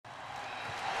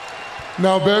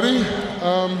Now, Betty,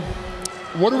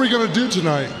 what are we going to do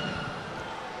tonight?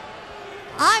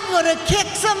 I'm gonna kick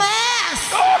some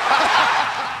ass!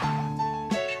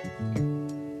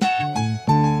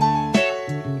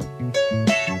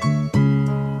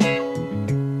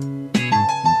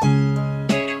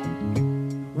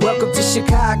 Welcome to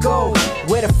Chicago,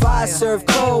 where the fire serve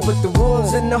cold, but the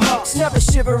Wolves and the Hawks never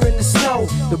shiver in the snow.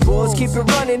 The Bulls keep it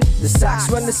running, the Sox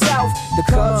run the South, the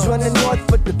Cubs run the North,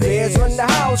 but the Bears run the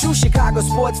house. True Chicago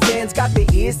sports fans got their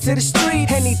ears to the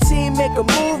street. Any team make a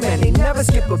move, man, they never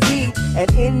skip a beat.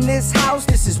 And in this house,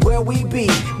 this is where we be.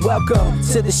 Welcome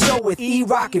to the show with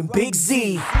E-Rock and Big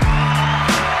Z.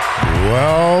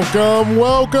 Welcome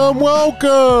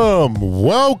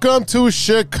to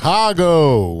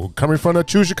Chicago. Coming from the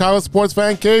True Chicago Sports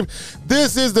Fan Cave,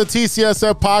 this is the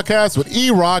TCSF podcast with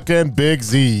E-Rock and Big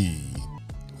Z.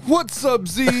 What's up,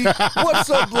 Z? What's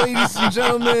up, ladies and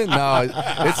gentlemen? No,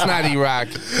 it's not E-Rock.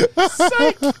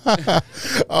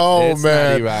 Oh, It's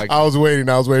man. not E-Rock. I was waiting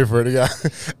for it. Yeah.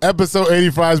 Episode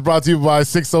 85 is brought to you by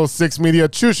 606 Media,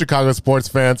 True Chicago Sports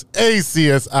Fans,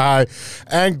 ACSI,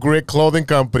 and Grit Clothing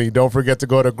Company. Don't forget to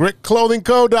go to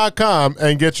gritclothingco.com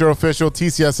and get your official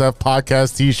TCSF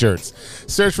podcast t-shirts.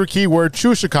 Search for keyword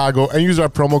True Chicago and use our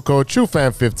promo code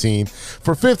TrueFan15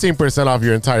 for 15% off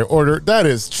your entire order. That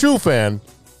is TrueFan15.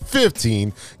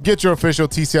 Get your official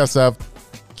TCSF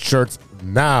shirts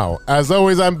now. As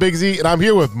always, I'm Big Z, and I'm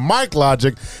here with Mike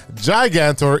Logic,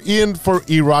 Gigantor, Ian for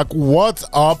E-Rock. What's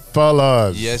up,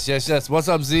 fellas? Yes. What's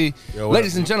up, Z? Yo, what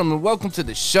Ladies up, and gentlemen, welcome to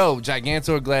the show.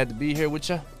 Gigantor, glad to be here with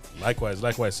you. Likewise,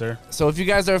 sir. So if you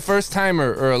guys are a first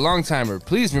timer or a long timer,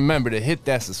 please remember to hit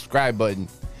that subscribe button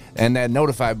and that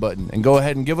notify button and go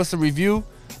ahead and give us a review.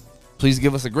 Please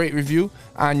give us a great review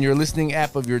on your listening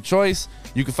app of your choice.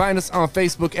 You can find us on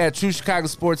Facebook at True Chicago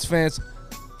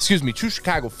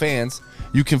Fans.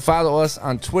 You can follow us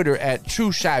on Twitter at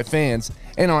True Chi Fans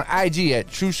and on IG at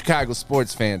True Chicago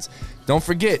Sports Fans. Don't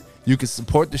forget, you can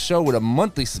support the show with a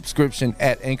monthly subscription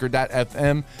at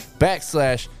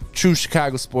anchor.fm/True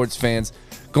Chicago Sports Fans.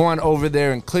 Go on over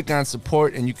there and click on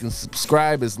support, and you can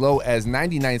subscribe as low as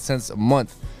 99 cents a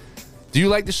month. Do you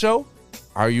like the show?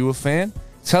 Are you a fan?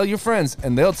 Tell your friends,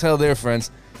 and they'll tell their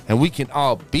friends, and we can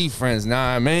all be friends.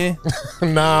 Nah, man.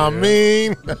 Nah, I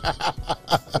mean.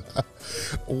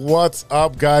 What's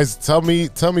up, guys? Tell me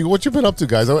what you've been up to,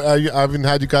 guys. I haven't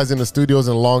had you guys in the studios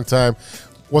in a long time.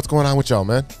 What's going on with y'all,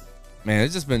 man? Man,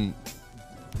 it's just been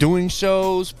doing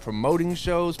shows, promoting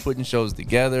shows, putting shows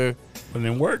together. Putting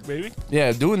in work, baby.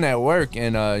 Yeah, doing that work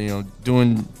and,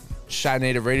 doing Shot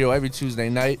Native Radio every Tuesday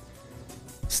night.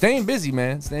 Staying busy,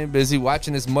 man. Staying busy,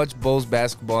 watching as much Bulls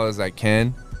basketball as I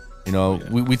can.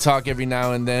 We talk every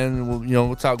now and then.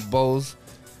 We'll talk Bulls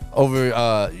over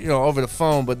the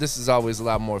phone, but this is always a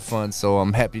lot more fun, so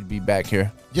I'm happy to be back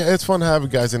here. Yeah, it's fun to have you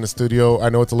guys in the studio. I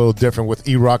know it's a little different with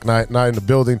E-Rock not in the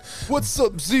building. What's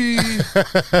up, Z?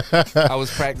 I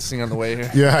was practicing on the way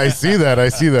here. Yeah, I see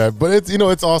that. But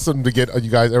it's awesome to get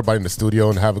everybody in the studio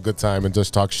and have a good time and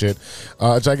just talk shit.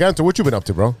 Gigantor, what you been up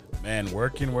to, bro? Man,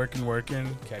 working,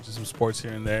 catching some sports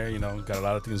here and there. Got a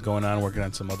lot of things going on, working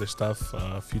on some other stuff.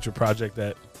 Future project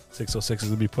that 606 is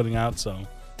going to be putting out, so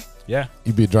yeah.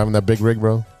 You be driving that big rig,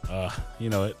 bro?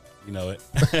 You know it.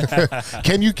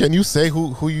 Can you say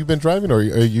who you've been driving, or are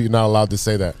you not allowed to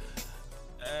say that?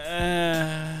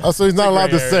 So he's not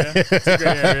allowed to say. It's a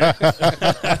gray area.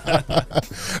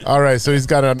 All right, so he's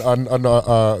got a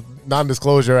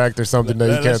non-disclosure act or something that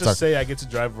you can't Let's talk. just say I get to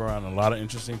drive around a lot of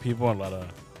interesting people, a lot of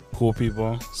cool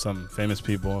people, some famous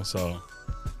people. So,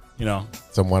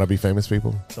 Some wannabe famous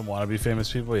people. some wannabe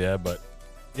famous people, yeah. But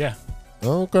yeah,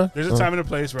 Oh, okay. there's a time and a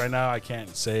place. Right now, I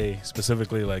can't say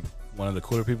specifically like one of the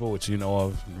cooler people, which you know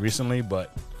of recently,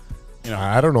 but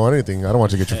I don't know anything. I don't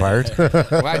want you to get you fired.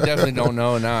 Well, I definitely don't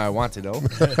know. Now I want to know.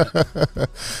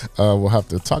 We'll have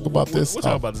to talk about this. We'll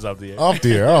talk about this off the air. Off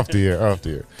the air.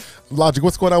 Logic,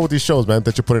 what's going on with these shows, man,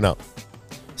 that you're putting out?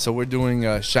 So we're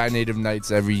doing Shy Native Nights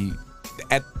at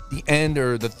the end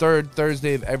or the third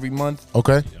Thursday of every month.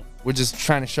 Okay. We're just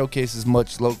trying to showcase as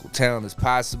much local talent as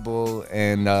possible,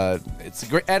 and it's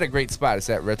at a great spot. It's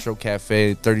at Retro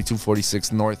Cafe,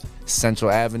 3246 North Central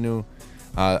Avenue.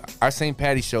 Our St.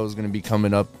 Patty's show is going to be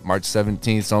coming up March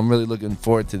 17th, so I'm really looking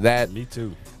forward to that. Me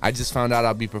too. I just found out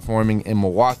I'll be performing in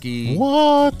Milwaukee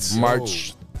What?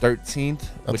 March 13th,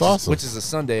 That's awesome. which is a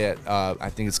Sunday at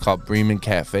I think it's called Bremen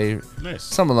Cafe, Nice.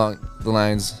 something along the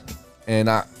lines. And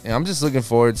I'm just looking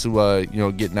forward to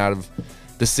getting out of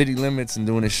the city limits and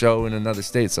doing a show in another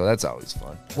state. So that's always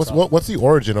fun. What's the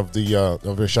origin of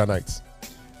the Shy Nights?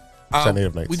 Shy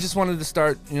Native Nights. We just wanted to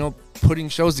start, putting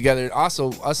shows together.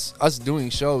 Also, us doing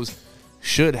shows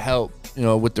should help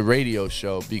with the radio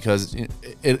show, because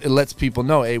it lets people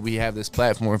know, hey, we have this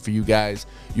platform for you guys,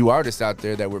 you artists out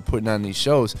there that we're putting on these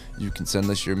shows. You can send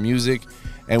us your music,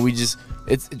 and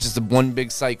it's just a one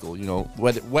big cycle.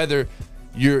 Whether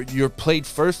you're played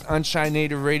first on Chi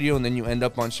Native Radio and then you end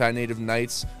up on Chi Native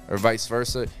Nights, or vice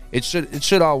versa. It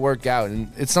should all work out,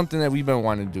 and it's something that we've been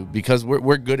wanting to do because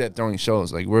we're good at throwing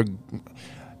shows. Like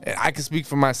I can speak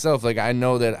for myself. Like I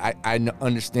know that I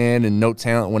understand and know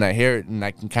talent when I hear it, and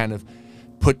I can kind of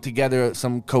put together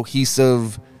some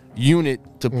cohesive unit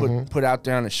to put out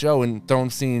there on a show. And Throw 'em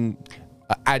Scene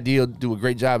Ideal do a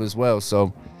great job as well.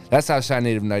 So that's how Chi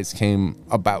Native Nights came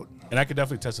about. And I could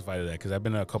definitely testify to that because I've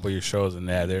been to a couple of your shows, and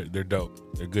they're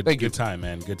dope. They're good. Thank you. Good time,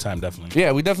 man. Good time, definitely.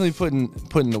 Yeah, we definitely put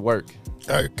in the work.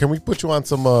 Can we put you on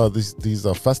some these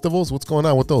festivals? What's going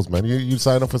on with those, man? You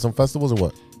signed up for some festivals or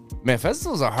what? Man,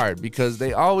 festivals are hard because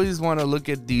they always want to look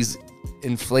at these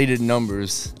inflated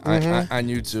numbers on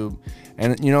YouTube,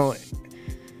 and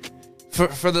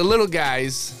for the little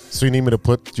guys. So you need me to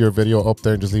put your video up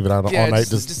there and just leave it on all night?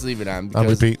 Just leave it on I'll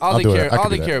because repeat. all I'll they do it. care I can all do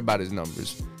they that. care about is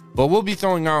numbers. But we'll be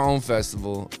throwing our own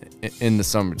festival in the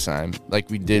summertime, like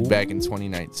we did back in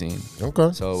 2019.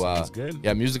 Okay. So Sounds good.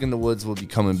 yeah, Music in the Woods will be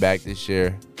coming back this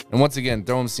year. And once again,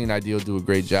 Throw 'em Scene Ideal do a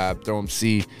great job. Throw 'em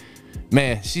C,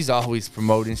 man, she's always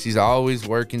promoting. She's always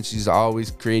working. She's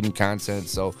always creating content.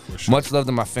 So much love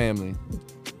to my family.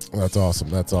 That's awesome.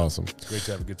 That's awesome. Great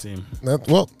to have a good team.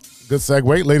 Good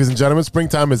segue. Ladies and gentlemen,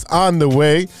 springtime is on the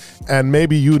way, and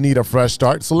maybe you need a fresh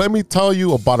start. So let me tell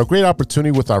you about a great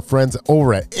opportunity with our friends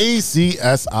over at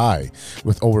ACSI.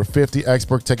 With over 50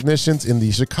 expert technicians in the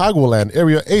Chicagoland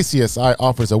area, ACSI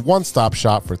offers a one-stop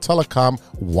shop for telecom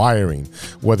wiring.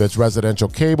 Whether it's residential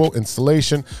cable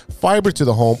installation, fiber to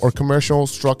the home, or commercial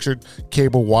structured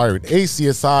cable wiring,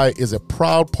 ACSI is a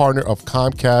proud partner of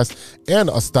Comcast and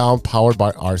Astound, powered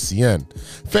by RCN.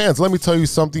 Fans, let me tell you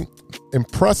something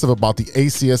impressive about the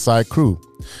ACSI crew.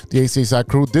 The ACSI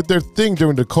crew did their thing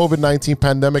during the COVID-19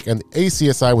 pandemic, and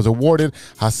ACSI was awarded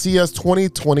Hacia's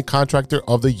 2020 Contractor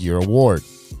of the Year award.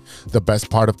 The best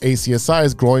part of ACSI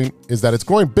is that it's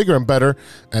growing bigger and better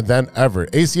than ever.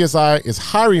 ACSI is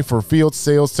hiring for field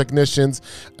sales technicians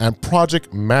and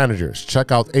project managers.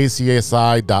 Check out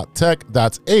acsi.tech.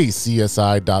 That's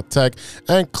acsi.tech,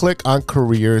 and click on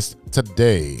careers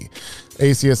today.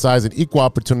 ACSI is an equal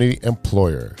opportunity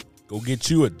employer. Go get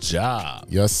you a job.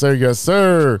 Yes, sir. Yes,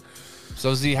 sir.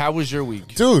 So Z, how was your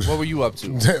week, Dude. What were you up to?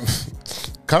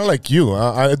 Kind of like you.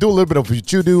 I do a little bit of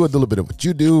what you do. I do a little bit of what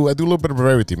you do. I do a little bit of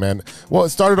everything, man. Well, it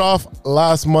started off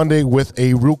last Monday with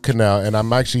a root canal, and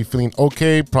I'm actually feeling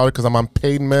okay, probably because I'm on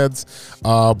pain meds,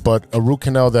 but a root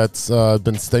canal that's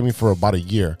been staying for about a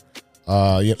year.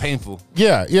 Yeah. Painful.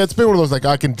 Yeah, it's been one of those, like,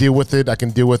 I can deal with it,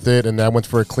 and I went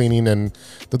for a cleaning, and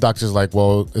the doctor's like,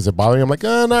 well, is it bothering you? I'm like,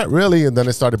 not really, and then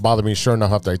it started bothering me. Sure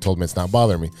enough, after I told him it's not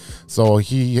bothering me. So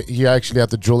he actually had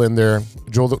to drill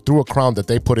through a crown that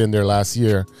they put in there last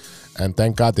year, and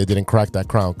thank God they didn't crack that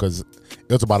crown, because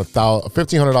it was about a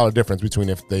 $1,500 difference between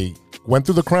if they went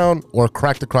through the crown or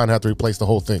cracked the crown and had to replace the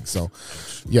whole thing. So,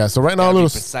 yeah, so right now Gotta a be little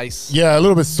precise. Yeah, a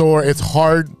little bit sore. It's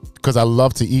hard because I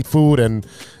love to eat food, and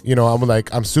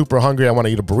I'm super hungry. I want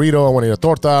to eat a burrito. I want to eat a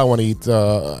torta. I want to eat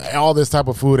all this type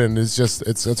of food, and it's just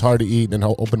it's hard to eat and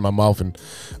open my mouth, and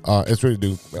it's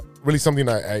really something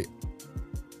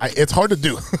it's hard to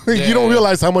do. You don't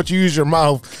realize how much you use your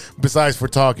mouth besides for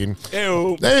talking.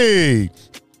 Ew. Hey.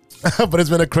 But it's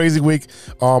been a crazy week.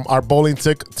 Our bowling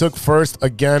took first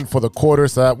again for the quarter,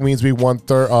 so that means we won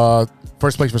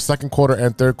first place for second quarter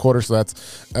and third quarter, so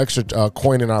that's extra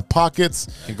coin in our pockets.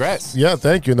 Congrats. Yeah,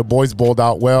 thank you. And the boys bowled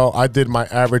out well. I did my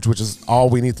average, which is all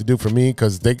we need to do for me,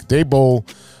 because they bowl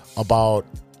about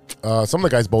some of the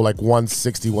guys bowl like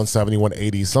 160, 170,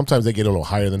 180. Sometimes they get a little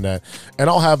higher than that. And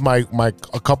I'll have my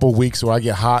a couple weeks where I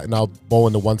get hot and I'll bowl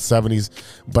in the 170s.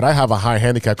 But I have a high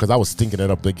handicap because I was stinking it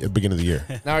up at the beginning of the year.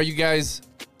 Now, are you guys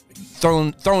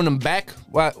throwing them back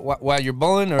while you're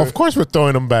bowling? Or? Of course we're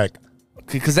throwing them back.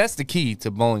 Because that's the key to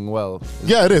bowling well.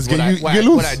 Yeah, it is. What You get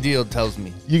loose. what Ideal tells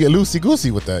me. You get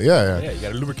loosey-goosey with that. Yeah. Yeah, you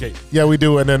gotta lubricate. Yeah, we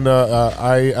do. And then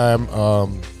I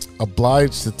am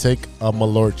obliged to take a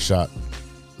Malort shot.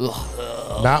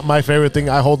 Not my favorite thing.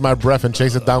 I hold my breath and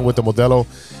chase it down with the Modelo,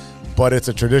 but it's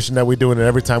a tradition that we do, and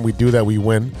every time we do that, we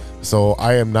win. So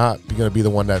I am not going to be the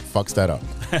one that fucks that up.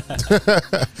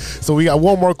 So we got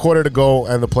one more quarter to go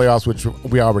and the playoffs, which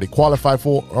we already qualified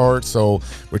for. So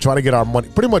we're trying to get our money.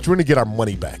 Pretty much, we're going to get our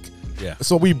money back. Yeah.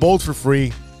 So we bowled for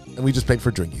free, and we just paid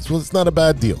for drinkies. Well, it's not a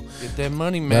bad deal. Get that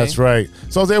money, man. That's right.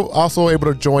 So I was also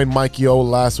able to join Mikey O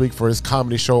last week for his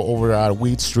comedy show over at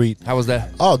Weed Street. How was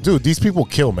that? Oh, dude, these people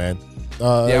kill, man.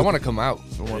 Yeah, I want to come out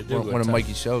for They do one of good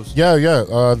Mikey's shows. Yeah.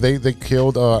 They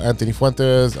killed Anthony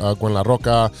Fuentes, Gwen La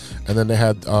Roca, and then they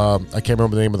had I can't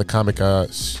remember the name of the comic,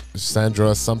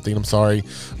 Sandra something. I'm sorry.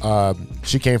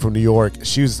 She came from New York.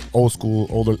 She was old school,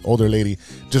 older lady,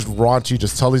 just raunchy,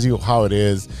 just tells you how it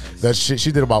is. That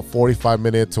she did about 45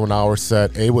 minutes to an hour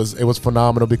set. It was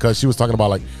phenomenal because she was talking about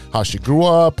like how she grew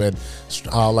up and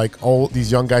like all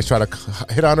these young guys try to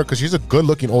hit on her because she's a good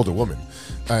looking older woman.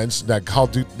 And like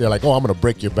they're like, oh, I'm gonna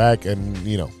break your back, and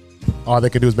all they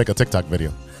can do is make a TikTok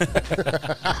video.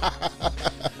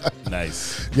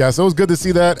 Nice. Yeah, so it was good to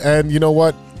see that, and you know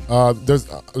what?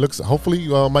 Hopefully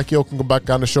Mikey O can come back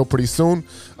on the show pretty soon.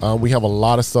 We have a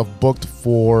lot of stuff booked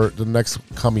for the next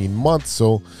coming month,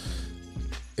 so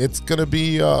it's gonna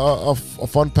be a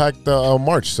fun-packed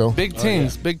March. So Big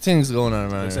things going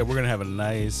on around Like I said, here. we're gonna have a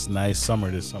nice summer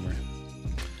this summer.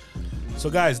 So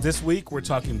guys, this week we're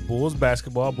talking Bulls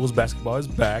basketball. Bulls basketball is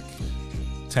back.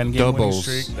 10-game winning Doubles.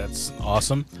 streak. That's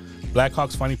awesome.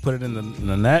 Blackhawks finally put it in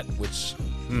the net, which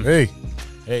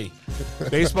hey,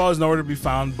 baseball is nowhere to be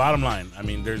found. Bottom line, I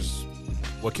mean,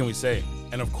 what can we say?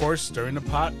 And of course, stirring the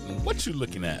pot. What you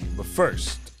looking at? But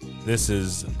first, this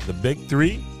is the Big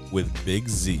Three with Big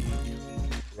Z.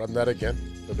 run that again.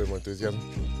 A bit more enthusiasm.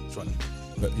 Which one?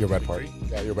 Your red part. Three?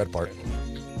 Yeah, your red part.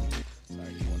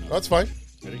 Sorry, No, it's fine.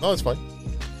 Ready? No, it's fine.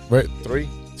 Wait, 3,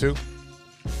 2.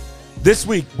 This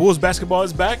week, Bulls basketball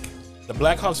is back. The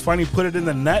Blackhawks finally put it in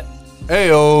the net.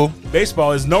 Heyo.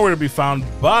 Baseball is nowhere to be found.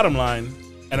 Bottom line,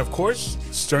 and of course,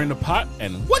 stirring the pot.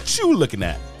 And what you looking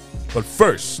at? But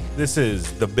first, this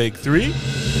is the Big Three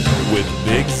with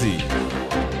Big Z.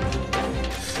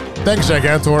 Thanks,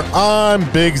 Gigantor. I'm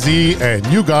Big Z, and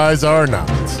you guys are not.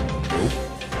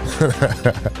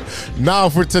 Now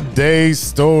for today's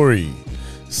story.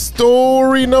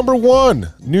 Story number 1.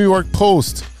 New York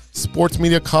Post. Sports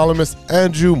media columnist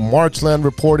Andrew Marchland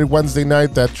reported Wednesday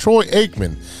night that Troy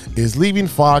Aikman is leaving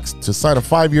Fox to sign a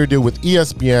 5-year deal with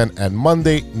ESPN and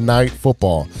Monday Night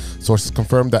Football. Sources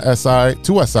confirmed that SI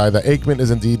that Aikman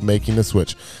is indeed making the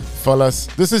switch. Fellas,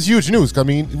 this is huge news. I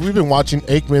mean, we've been watching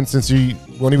Aikman since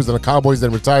when he was in the Cowboys,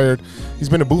 then retired. He's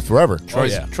been in the booth forever.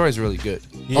 Troy's really good.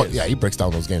 He breaks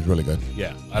down those games really good.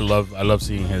 Yeah, I love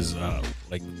seeing his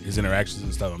his interactions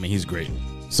and stuff. I mean, he's great.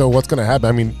 So what's going to happen?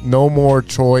 I mean, no more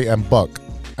Troy and Buck.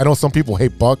 I know some people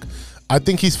hate Buck. I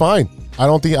think he's fine. I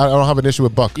don't have an issue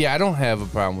with Buck. Yeah, I don't have a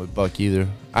problem with Buck either.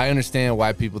 I understand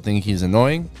why people think he's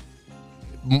annoying.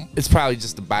 It's probably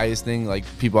just a bias thing. Like,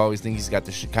 people always think he's got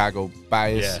the Chicago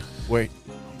bias. Yeah. Where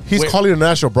He's calling a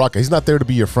national broadcast. He's not there to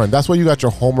be your friend. That's why you got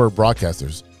your Homer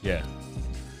broadcasters. Yeah.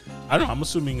 I don't know. I'm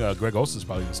assuming Greg Olson's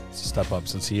probably going to step up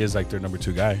since he is like their number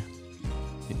 2 guy.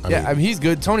 I mean, he's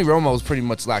good. Tony Romo's pretty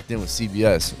much locked in with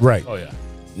CBS. Right. Oh, yeah.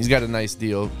 He's got a nice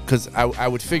deal because I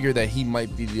would figure that he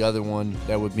might be the other one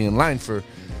that would be in line for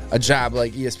a job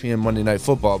like ESPN Monday Night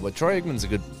Football. But Troy Aikman's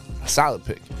a solid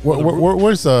pick.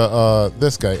 Where's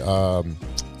this guy?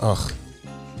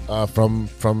 From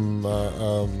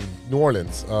New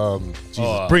Orleans.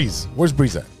 Breeze. Where's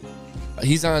Breeze at?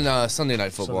 He's on Sunday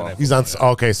Night Football. Night He's on.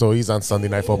 Okay, so he's on Sunday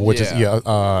Night Football, which is Yeah.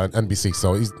 NBC.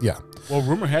 So he's Well,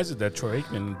 rumor has it that Troy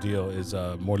Aikman deal is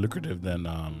more lucrative than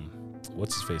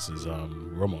what's his face's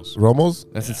Romo's. Romo's.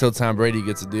 That's until Tom Brady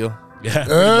gets a deal.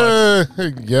 Yeah.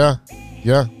 pretty much.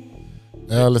 Yeah.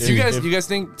 Let's see. You guys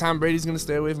think Tom Brady's gonna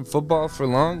stay away from football for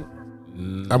long?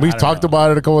 And we've I don't talked know.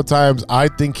 about it a couple of times. I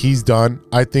think he's done.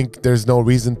 I think there's no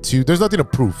reason to. There's nothing to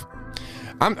prove.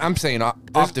 I'm saying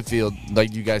off the field,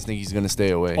 like, you guys think he's gonna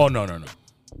stay away? Oh no.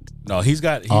 No, he's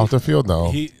got Off the field,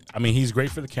 no. He's great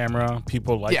for the camera.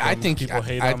 People like yeah, him. I think people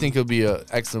hate I him. think he'll be an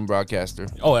excellent broadcaster.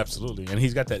 Oh, absolutely. And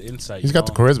he's got that insight. He's got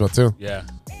the charisma too. Yeah,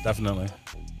 definitely.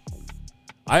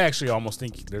 I actually almost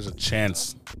think there's a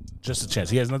chance, just a chance.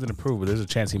 He has nothing to prove, but there's a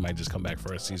chance he might just come back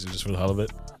for a season just for the hell of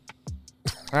it.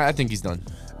 I think he's done.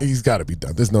 He's got to be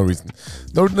done. There's no reason.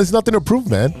 No, there's nothing to prove,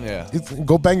 man. Yeah.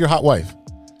 Go bang your hot wife.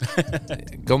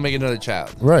 Go make another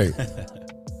child. Right.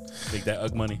 Take that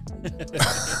UGG money.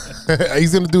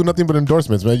 He's gonna do nothing but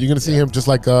endorsements, man. You're gonna see him just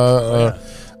like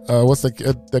what's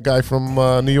the guy from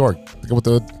New York with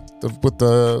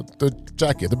the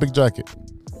jacket, the big jacket.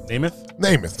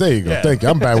 Namath. There you go. Yeah. Thank you.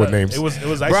 I'm bad with names. It was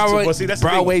Broadway, well, see, that's the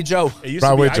thing. Broadway Joe. It used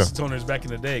Broadway to Joe. be isotoners back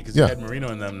in the day because Yeah. you had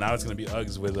Marino in them. Now it's going to be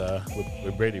Uggs with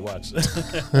Brady. Watch.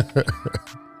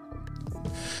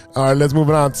 All right, let's move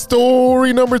it on.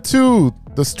 Story number 2.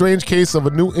 The strange case of a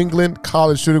New England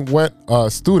college student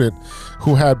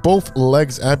who had both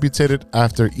legs amputated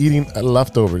after eating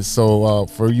leftovers. So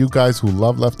for you guys who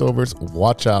love leftovers,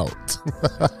 watch out.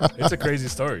 It's a crazy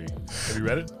story. Have you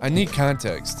read it? I need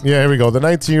context. Yeah, here we go. The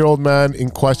 19-year-old man in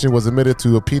question was admitted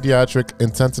to a pediatric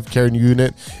intensive care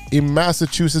unit in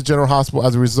Massachusetts General Hospital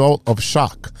as a result of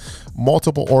shock,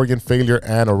 multiple organ failure,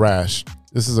 and a rash.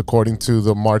 This is according to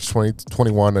the March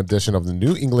 2021 edition of the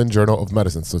New England Journal of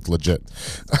Medicine, so it's legit.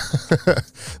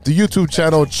 The YouTube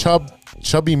channel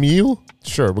Chubby Mew?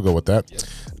 Sure, we'll go with that.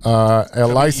 A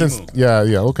licensed,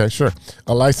 okay, sure.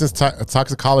 A licensed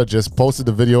toxicologist posted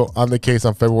the video on the case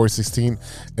on February 16, and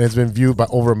it's been viewed by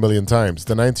over 1 million times.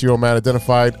 The 19-year-old man,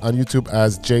 identified on YouTube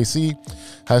as JC,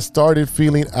 has started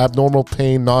feeling abnormal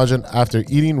pain, nausea after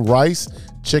eating rice,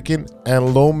 chicken,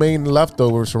 and lo mein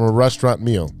leftovers from a restaurant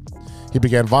meal. He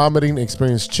began vomiting,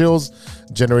 experienced chills,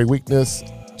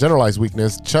 generalized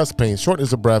weakness, chest pain,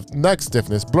 shortness of breath, neck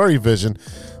stiffness, blurry vision,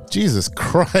 Jesus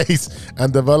Christ,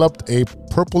 and developed a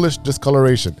purplish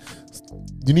discoloration.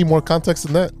 Do you need more context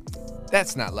than that?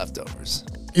 That's not leftovers.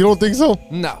 You don't think so?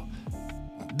 No.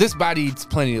 This body eats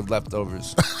plenty of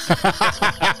leftovers.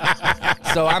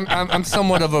 So I'm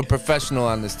somewhat of a professional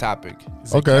on this topic.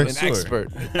 Okay. An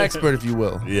expert if you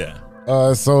will. Yeah.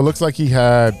 So it looks like he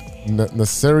had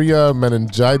Neisseria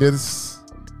meningitis.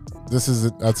 This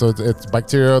is so it's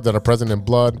bacteria that are present in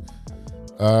blood.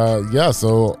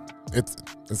 So it's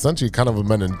essentially kind of a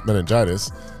meningitis.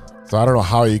 So I don't know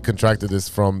how he contracted this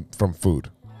from food.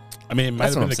 I mean,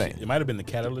 That's what I'm saying. It might have been the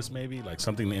catalyst, maybe like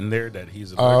something in there that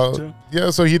he's allergic to.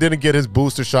 Yeah, so he didn't get his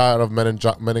booster shot of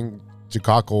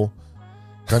meningococcal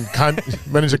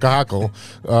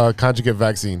conjugate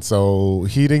vaccine. So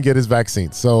he didn't get his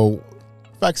vaccine. So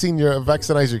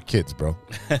vaccinize your kids, bro.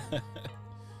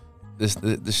 This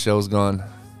show's gone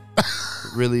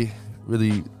really,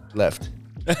 really left.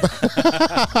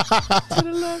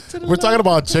 We're talking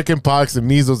about chicken pox and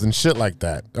measles and shit like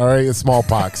that. All right, and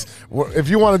smallpox. If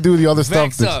you want to do the other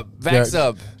stuff, Vax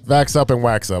up. Vax up and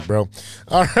wax up, bro.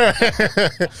 All right.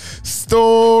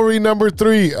 Story number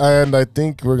 3, and I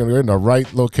think we're in the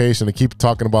right location to keep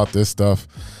talking about this stuff.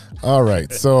 All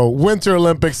right, so Winter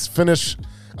Olympics finish.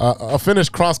 A Finnish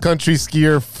cross-country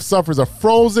skier suffers a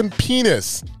frozen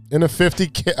penis in a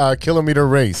 50-kilometer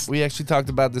race. We actually talked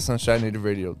about this on Shy Native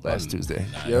Radio last Tuesday.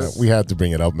 Yes. We had to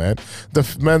bring it up, man. The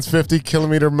men's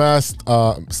 50-kilometer mass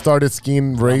started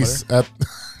skiing race at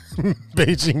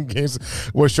Beijing Games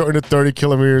was shortened to 30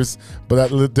 kilometers, but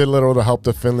that did little to help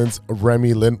the Finland's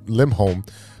Remi Lindholm,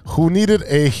 who needed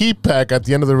a heat pack at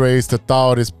the end of the race to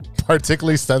thaw out his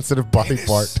particularly sensitive body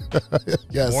part.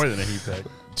 Yes. More than a heat pack.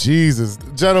 Jesus.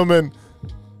 Gentlemen,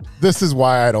 this is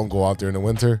why I don't go out there in the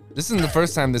winter. This isn't the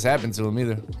first time this happened to him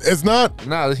either. It's not?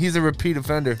 No, he's a repeat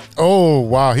offender. Oh,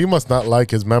 wow. He must not like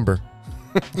his member.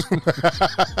 No,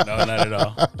 not at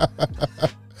all. I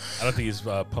don't think he's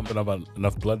pumping up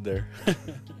enough blood there.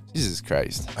 Jesus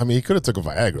Christ. I mean, he could have took a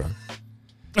Viagra.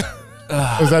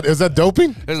 Is that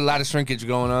doping? There's a lot of shrinkage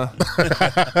going on.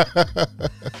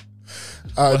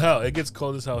 Well, hell, it gets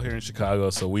cold as hell here in Chicago,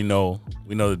 so we know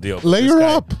the deal. Layer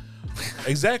up.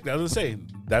 Exactly. I was gonna say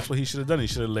that's what he should have done. He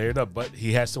should have layered up, but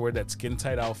he has to wear that skin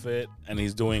tight outfit, and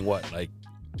he's doing what? Like,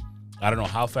 I don't know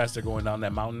how fast they're going down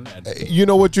that mountain. You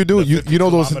know what you do? You know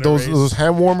those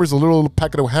hand warmers, a little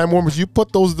packet of hand warmers. You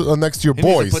put those next to your He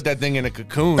needs boys. to put that thing in a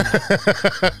cocoon.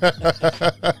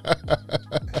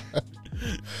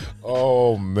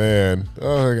 Oh man,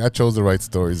 I chose the right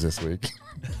stories this week.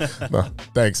 No,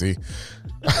 thanks, E.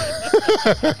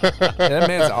 That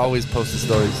man's always posting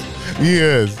stories. He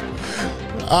is.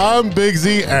 I'm Big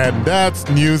Z, and that's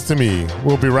news to me.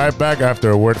 We'll be right back after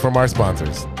a word from our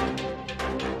sponsors.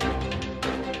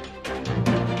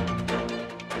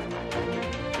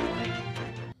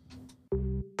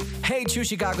 Hey, true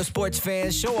Chicago sports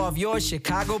fans, show off your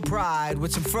Chicago pride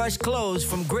with some fresh clothes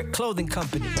from Grit Clothing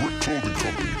Company.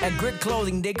 At Grit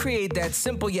Clothing, they create that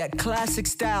simple yet classic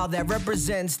style that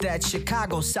represents that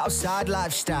Chicago Southside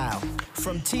lifestyle.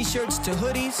 From t-shirts to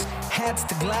hoodies, hats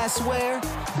to glassware,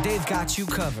 they've got you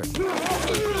covered.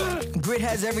 Grit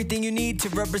has everything you need to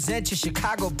represent your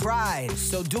Chicago pride.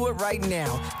 So do it right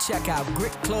now. Check out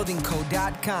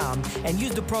gritclothingco.com and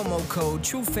use the promo code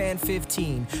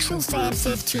TrueFan15.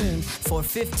 TrueFan15. For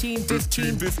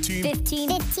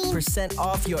 15%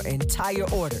 off your entire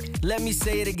order. Let me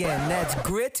say it again. That's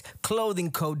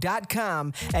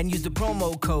gritclothingco.com and use the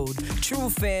promo code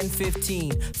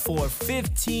TrueFan15 for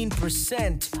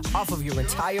 15% off of your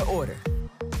entire order.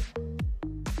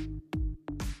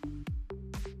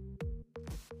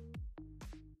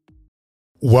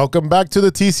 Welcome back to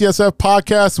the TCSF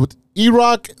podcast with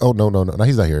E-Rock. Oh, no,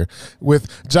 he's not here. With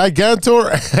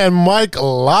Gigantor and Mike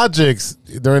Logics.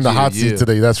 They're in the hot seat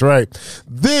today. That's right.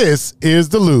 This is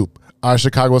The Loop, our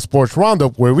Chicago sports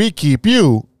roundup where we keep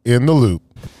you in the loop.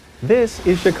 This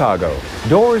is Chicago.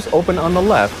 Doors open on the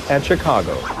left at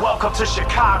Chicago. Welcome to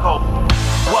Chicago.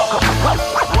 Welcome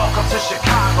to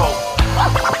Chicago.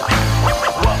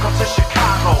 Welcome to Chicago.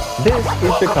 This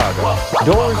is Chicago.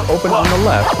 Doors open on the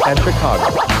left at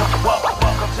Chicago.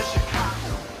 Welcome to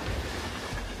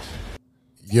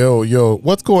Chicago. Yo,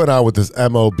 what's going on with this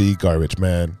MLB garbage,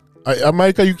 man?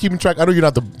 Mike, are you keeping track? I know you're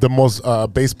not the most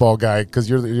baseball guy because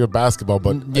you're basketball,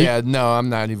 but yeah, no, I'm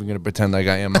not even gonna pretend like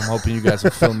I am. I'm hoping you guys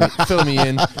will fill me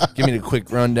in, give me the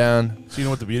quick rundown. So you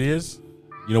know what the beauty is?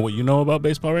 You know what you know about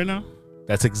baseball right now?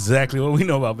 That's exactly what we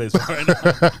know about baseball right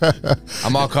now.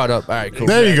 I'm all caught up. All right, cool.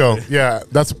 There you go. Yeah,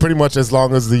 that's pretty much as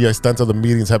long as the extent of the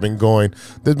meetings have been going.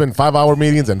 There's been 5-hour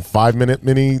meetings and 5-minute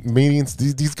mini meetings.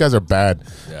 These guys are bad.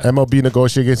 Yeah. MLB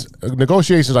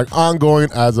negotiations are ongoing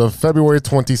as of February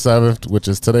 27th, which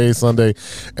is today, Sunday,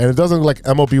 and it doesn't look like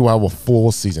MLB will have a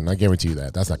full season. I guarantee you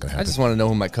that. That's not going to happen. I just want to know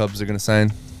who my Cubs are going to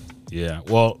sign. Yeah,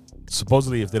 well,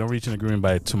 supposedly if they don't reach an agreement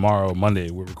by tomorrow,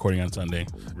 Monday, we're recording on Sunday,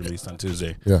 released on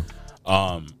Tuesday. Yeah.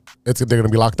 They're going to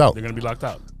be locked out. They're going to be locked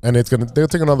out, and they'll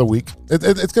take another week.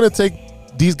 It's going to take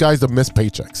these guys to miss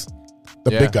paychecks, the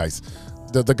big guys,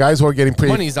 the guys who are getting paid.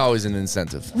 Money's always an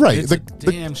incentive, right? It's a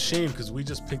damn shame because we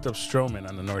just picked up Stroman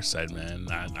on the north side, man.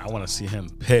 I want to see him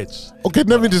pitch. Okay,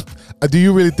 let me just. Do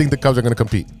you really think the Cubs are going to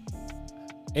compete?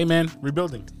 Hey, man,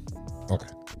 rebuilding. Okay,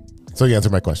 so you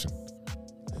answered my question.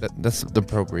 That's the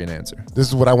appropriate answer. This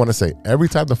is what I want to say. Every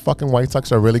time the fucking White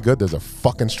Sox are really good, there's a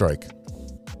fucking strike.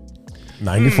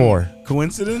 94.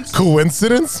 Coincidence?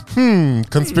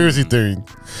 Conspiracy theory.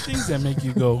 Things that make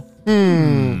you go,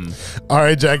 All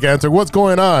right, Gigantor, what's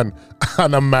going on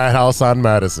the Madhouse on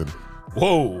Madison?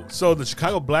 Whoa. So the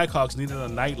Chicago Blackhawks needed a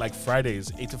night like Friday's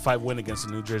 8-5 win against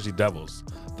the New Jersey Devils.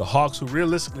 The Hawks, who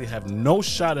realistically have no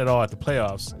shot at all at the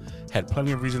playoffs, had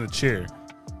plenty of reason to cheer.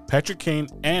 Patrick Kane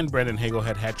and Brandon Hagel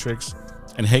had hat tricks,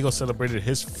 and Hagel celebrated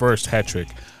his first hat trick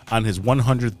on his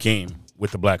 100th game with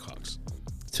the Blackhawks.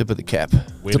 Tip of the cap.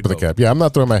 Tip of the cap. Yeah, I'm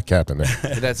not throwing my cap in there.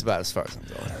 That's about as far as I'm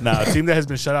going. Now, a team that has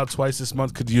been shut out twice this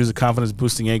month could use a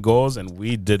confidence-boosting 8 goals, and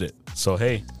we did it. So,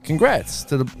 hey. Congrats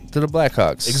to the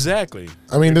Blackhawks. Exactly.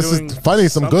 I mean, this is finally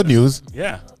some good news.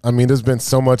 Yeah. I mean, there's been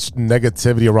so much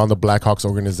negativity around the Blackhawks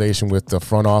organization with the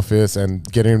front office and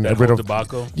getting rid of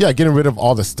debacle. Yeah, getting rid of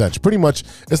all the stench. Pretty much,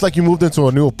 it's like you moved into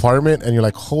a new apartment and you're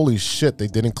like, holy shit, they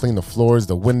didn't clean the floors,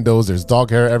 the windows. There's dog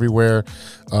hair everywhere.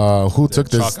 Who took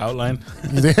this chalk outline?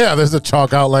 Yeah, there's a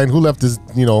chalk outline. Who left this,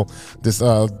 this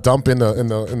dump in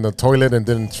the toilet and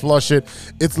didn't flush it?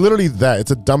 It's literally that.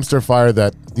 It's a dumpster fire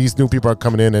that these new people are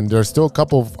coming in, and there's still a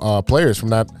couple of players from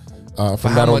that. How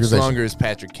much longer is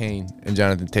Patrick Kane and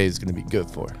Jonathan Toews going to be good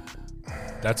for?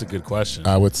 That's a good question.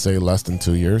 I would say less than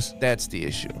 2 years. That's the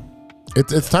issue.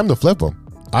 It's time to flip them.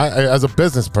 I as a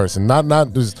business person,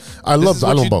 not just I love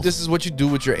both. This is what you do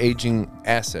with your aging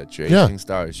assets, your aging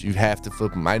stars. You have to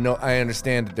flip them. I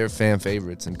understand that they're fan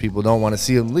favorites and people don't want to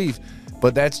see them leave,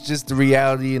 but that's just the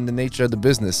reality and the nature of the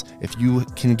business. If you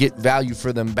can get value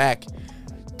for them back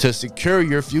to secure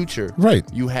your future, right,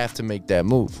 you have to make that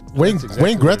move. Wayne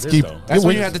Gretzky. That's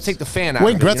when you have to take the fan out.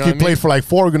 Wayne Gretzky played for like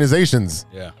 4 organizations.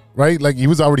 Yeah. Right? Like he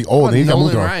was already old and he got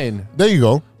moved on. There you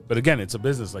go. But again, it's a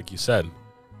business, like you said.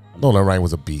 Nolan Ryan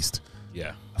was a beast.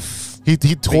 Yeah. He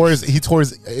tore his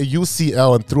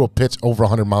UCL and threw a pitch over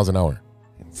 100 miles an hour.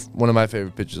 One of my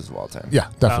favorite pitchers of all time. Yeah,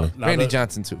 definitely. Randy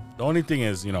Johnson too. The only thing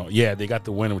is, they got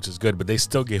the win, which is good, but they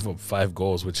still gave up 5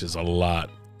 goals, which is a lot.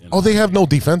 Oh, they have no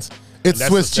defense. It's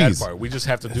Swiss cheese. Part. We just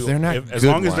have to do as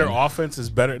long as their offense is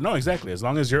better. No, exactly. As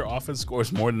long as your offense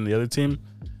scores more than the other team,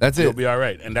 you'll be all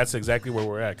right. And that's exactly where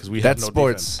we're at because we have no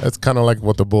sports. Defense. That's kind of like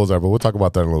what the Bulls are, but we'll talk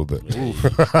about that in a little bit.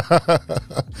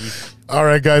 All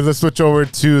right, guys, let's switch over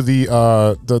to the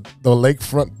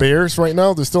Lakefront Bears right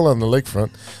now. They're still on the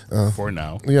lakefront. For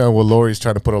now. Yeah, well, Lori's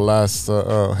trying to put a last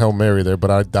Hail Mary there, but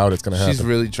I doubt it's going to happen. She's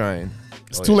really trying.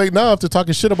 It's too late now after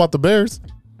talking shit about the Bears.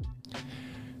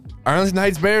 Arlington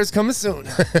Heights Bears coming soon.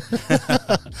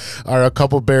 All right, a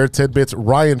couple Bear tidbits.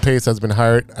 Ryan Pace has been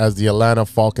hired as the Atlanta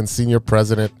Falcons senior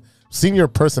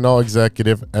personnel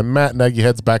executive, and Matt Nagy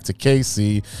heads back to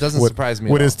KC. Doesn't surprise me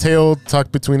with at all. his tail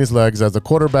tucked between his legs as the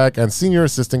quarterback and senior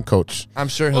assistant coach. I'm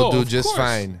sure he'll do just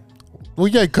fine. Well,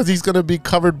 yeah, because he's going to be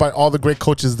covered by all the great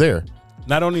coaches there.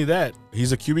 Not only that,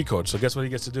 he's a QB coach, so guess what he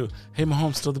gets to do? Hey,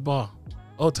 Mahomes, throw the ball.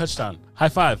 Oh, touchdown. High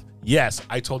five. Yes,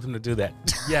 I told him to do that.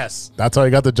 Yes. That's how he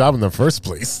got the job in the first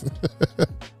place.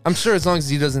 I'm sure as long as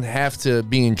he doesn't have to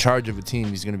be in charge of a team,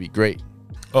 he's going to be great.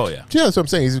 Oh, yeah. Yeah, that's what I'm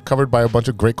saying. He's covered by a bunch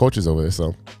of great coaches over there.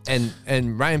 So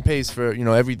And Ryan Pace, for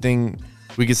everything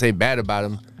we could say bad about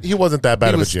him, he wasn't that bad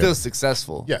he of a was GM. still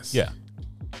successful. Yes. Yeah.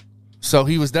 So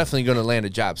he was definitely going to land a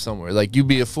job somewhere. Like, you'd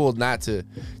be a fool not to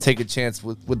take a chance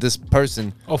with this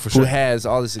person For who sure. has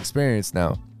all this experience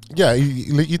now. Yeah,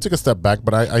 he took a step back,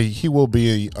 but he will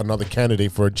be another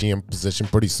candidate for a GM position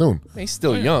pretty soon. He's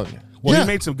still young. Well, Yeah. he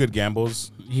made some good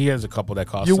gambles. He has a couple that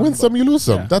cost You him, win but- some, you lose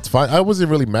some. Yeah. That's fine. I wasn't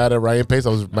really mad at Ryan Pace. I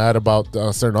was mad about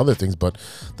certain other things, but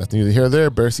that's neither here nor there.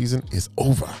 Bear season is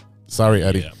over. Sorry,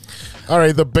 Eddie. Yeah. All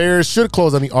right, the Bears should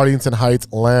close on the Arlington Heights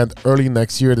land early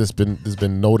next year. There's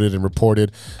been noted and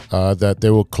reported that they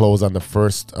will close on the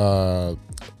first,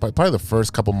 probably the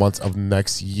first couple months of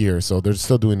next year. So they're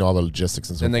still doing all the logistics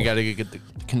and so Then they forth. got to get the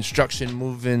construction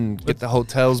moving, get the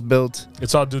hotels built.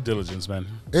 It's all due diligence, man.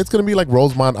 It's gonna be like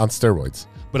Rosemont on steroids.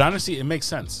 But honestly, it makes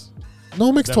sense. No,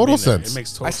 it makes Them total being there, sense. It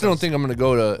makes total I still don't sense. think I'm going to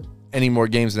go to any more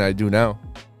games than I do now.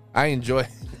 I enjoy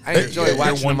yeah,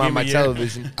 watching one them on game my a year.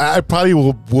 television. I probably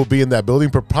will be in that building,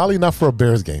 but probably not for a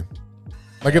Bears game.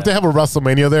 Like if they have a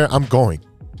WrestleMania there, I'm going.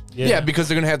 Yeah, because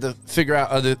they're going to have to figure out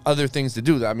other things to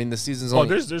do. I mean, the season's Oh,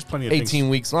 only there's plenty of 18 things.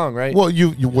 weeks long, right? Well, you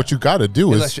what you got to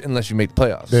do is unless you make the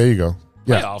playoffs. there you go.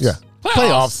 Yeah, Playoffs. yeah,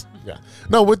 Playoffs. Yeah.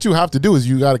 No, what you have to do is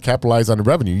you got to capitalize on the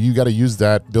revenue. You got to use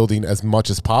that building as much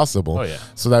as possible. Oh, yeah.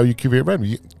 So that you create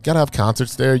revenue. You got to have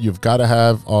concerts there. You've got to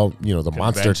have the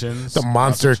monster Conventions,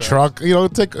 monster truck.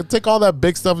 Take all that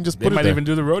big stuff and just They put it might there. even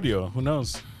do the rodeo. Who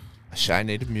knows? Shy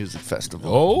Native Music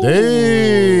Festival. Oh.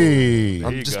 Hey.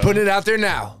 I'm you just go. putting it out there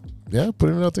now. Yeah,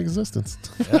 putting it out to existence.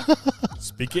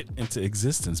 Speak it into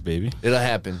existence, baby. It'll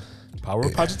happen. Power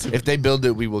of positivity. If they build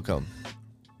it, we will come.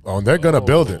 Oh, and they're gonna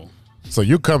build it. So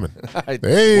you coming. Hey.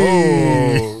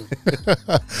 Hey.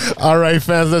 All right,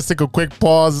 fans, let's take a quick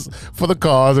pause for the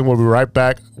cause, and we'll be right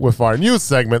back with our new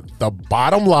segment, The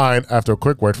Bottom Line, after a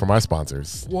quick word from our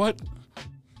sponsors. What?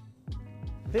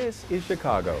 This is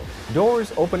Chicago.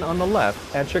 Doors open on the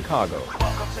left at Chicago.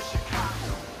 Welcome to Chicago.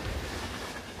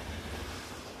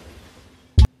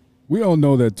 We all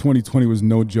know that 2020 was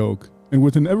no joke, and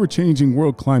with an ever-changing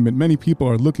world climate, many people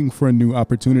are looking for a new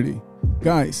opportunity.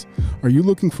 Guys, are you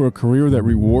looking for a career that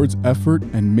rewards effort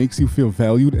and makes you feel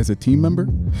valued as a team member?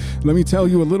 Let me tell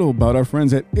you a little about our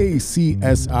friends at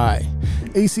ACSI.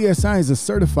 ACSI is a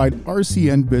certified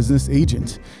RCN business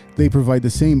agent. They provide the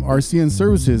same RCN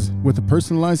services with a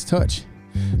personalized touch.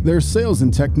 Their sales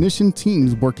and technician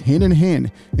teams work hand in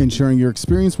hand, ensuring your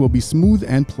experience will be smooth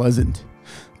and pleasant.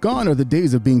 Gone are the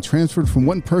days of being transferred from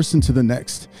one person to the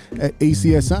next. At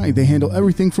ACSI, they handle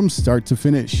everything from start to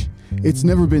finish. It's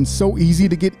never been so easy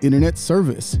to get internet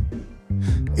service.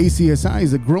 ACSI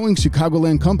is a growing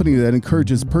Chicagoland company that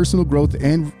encourages personal growth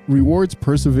and rewards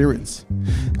perseverance.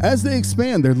 As they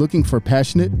expand, they're looking for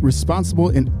passionate, responsible,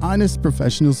 and honest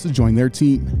professionals to join their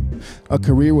team. A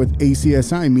career with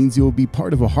ACSI means you'll be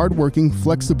part of a hardworking,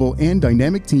 flexible, and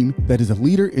dynamic team that is a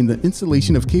leader in the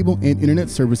installation of cable and internet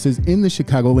services in the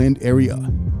Chicagoland area.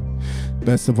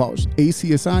 Best of all,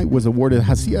 ACSI was awarded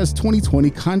Hacias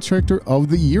 2020 Contractor of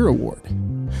the Year Award.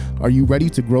 Are you ready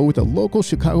to grow with a local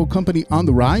Chicago company on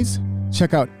the rise?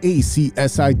 Check out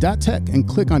acsi.tech and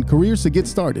click on careers to get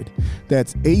started.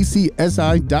 That's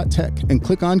acsi.tech and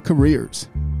click on careers.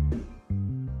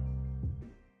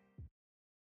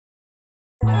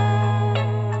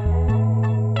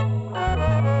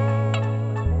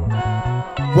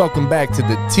 Welcome back to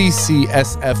the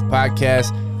TCSF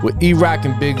podcast with E-Rock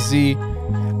and Big Z.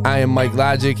 I am Mike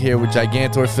Logic here with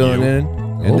Gigantor filling in,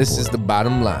 and this is The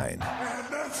Bottom Line.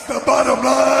 The bottom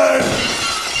line.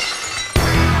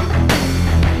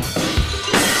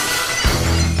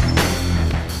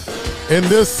 In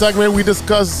this segment, we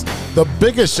discuss the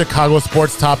biggest Chicago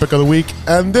sports topic of the week,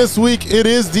 and this week it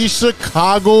is the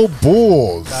Chicago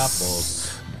Bulls.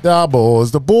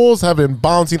 The Bulls have been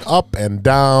bouncing up and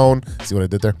down. See what I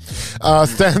did there?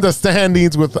 The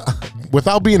standings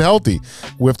without being healthy,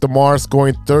 with DeMar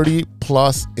scoring 30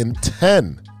 plus in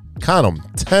 10. Count them,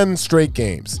 10 straight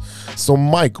games. So,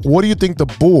 Mike, what do you think of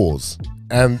the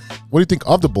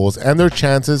Bulls and their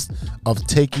chances of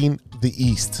taking the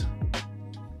East?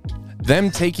 Them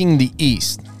taking the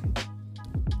East,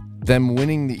 them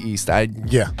winning the East.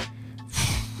 Yeah.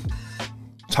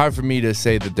 It's hard for me to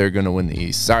say that they're going to win the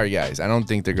East. Sorry, guys. I don't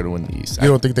think they're going to win the East. You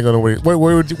don't think they're going to win?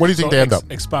 Where do you think they end up?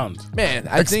 Expound. Man,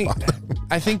 I think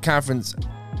conference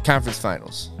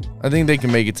finals. I think they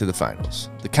can make it to the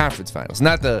finals, the conference finals,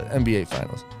 not the NBA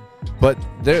finals. But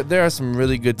there are some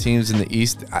really good teams in the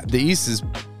East. The East is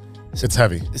It's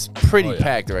heavy. It's pretty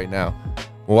packed right now.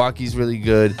 Milwaukee's really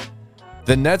good.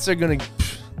 The Nets are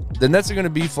gonna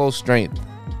be full strength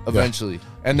eventually,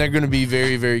 and they're gonna be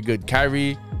very, very good.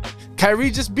 Kyrie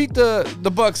just beat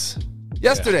the Bucks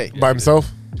yesterday By himself?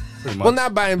 Pretty much. Well,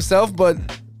 not by himself, but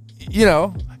you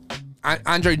know,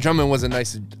 Andre Drummond was a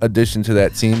nice addition to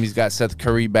that team. He's got Seth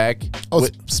Curry back. Oh,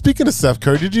 speaking of Seth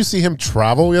Curry, did you see him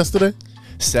travel yesterday?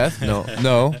 Seth?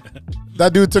 No.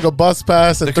 That dude took a bus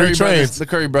pass and The 3 Curry trains. brothers, the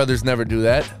Curry brothers never do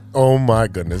that. Oh my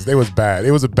goodness, it was bad.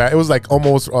 It was like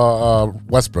almost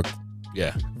Westbrook,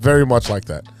 Yeah. very much like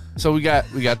that. So we got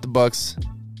the Bucks,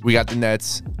 we got the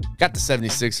Nets, got the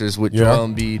 76ers with Yeah. Joel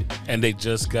Embiid And they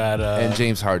just got and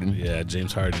James Harden. Yeah,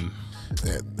 James Harden.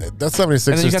 That 76ers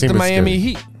And then you got team the is Miami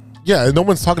scary. Heat. Yeah, no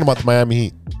one's talking about the Miami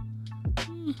Heat.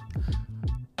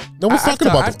 No one's talking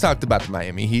about I've them. talked about the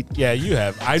Miami Heat. Yeah, you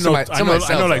have. I To know. my- I to know.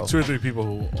 myself, I know like though. 2 or 3 people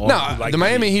who. No, like the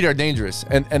Miami Heat are dangerous,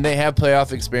 and they have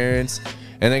playoff experience,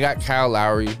 and they got Kyle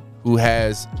Lowry, who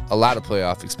has a lot of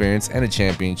playoff experience and a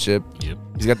championship. Yep.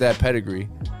 He's got that pedigree.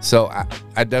 So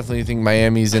I definitely think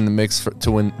Miami's in the mix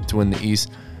to win the East.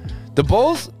 The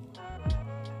Bulls,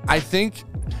 I think,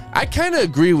 I kind of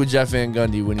agree with Jeff Van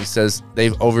Gundy when he says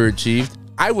they've overachieved.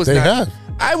 I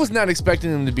was not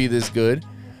expecting them to be this good.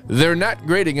 They're not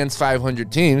great against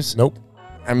 500 teams. Nope.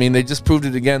 I mean, they just proved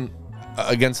it again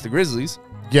against the Grizzlies.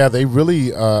 Yeah, they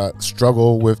really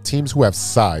struggle with teams who have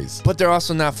size. But they're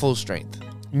also not full strength.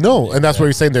 No, and that's where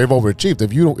you're saying they've overachieved.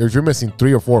 If you're missing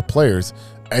 3 or 4 players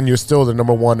and you're still the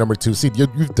number 1, number 2 seed,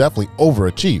 you've definitely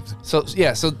overachieved.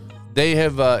 So they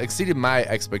have exceeded my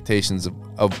expectations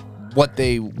of what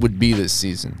they would be this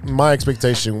season. My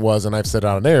expectation was, and I've said it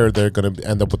on air, they're going to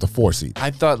end up with the 4 seed.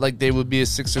 I thought like they would be a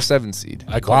 6 or 7 seed.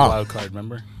 I called wild card.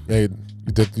 Remember? Hey,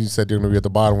 you said you're going to be at the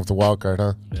bottom with the wild card,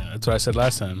 huh? Yeah, that's what I said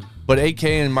last time. But AK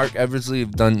and Mark Eversley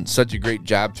have done such a great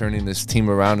job turning this team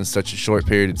around in such a short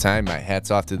period of time. My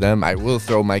hat's off to them. I will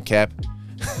throw my cap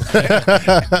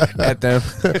at them.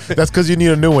 That's because you need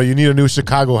a new one. You need a new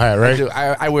Chicago hat, right? Dude,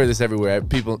 I wear this everywhere.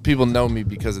 People know me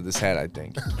because of this hat, I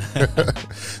think.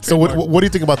 So what do you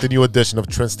think about the new addition of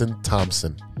Tristan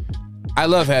Thompson? I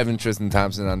love having Tristan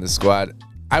Thompson on this squad.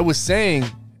 I was saying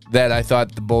that I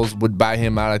thought the Bulls would buy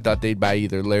him out. I thought they'd buy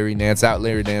either Larry Nance out.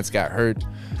 Larry Nance got hurt.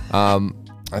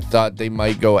 I thought they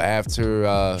might go after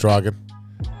Dragon.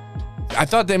 I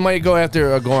thought they might go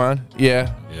after Goran.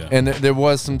 Yeah. And there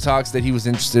was some talks that he was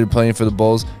interested in playing for the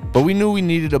Bulls, but we knew we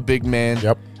needed a big man.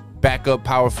 Yep. Backup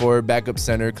power forward, backup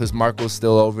center, because Marco's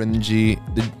still over in the G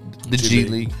League.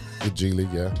 The G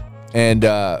League, yeah. And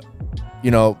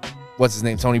what's his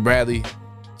name? Tony Bradley.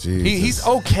 He's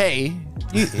okay.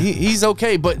 He's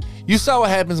okay, but you saw what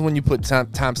happens when you put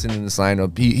Thompson in this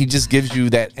lineup. He just gives you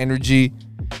that energy.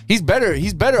 He's better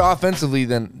offensively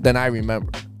than I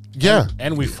remember. Yeah.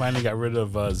 And we finally got rid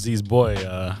of Z's boy,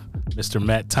 Mr.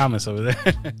 Matt Thomas over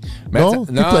there.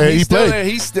 He's still there.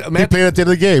 He played at the end of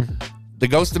the game. The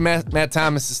ghost of Matt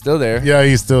Thomas is still there. Yeah,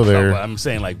 he's still there. No, I'm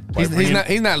saying like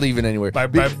he's not leaving anywhere.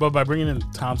 But by bringing in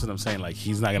Thompson, I'm saying like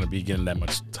he's not going to be getting that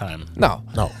much time. No.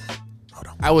 No.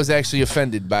 I was actually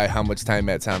offended by how much time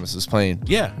Matt Thomas was playing.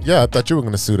 Yeah. Yeah, I thought you were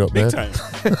going to suit up, Big man. time.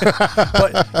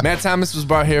 But Matt Thomas was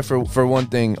brought here for one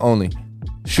thing only: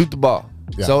 shoot the ball.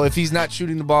 Yeah. So if he's not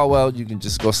shooting the ball well, you can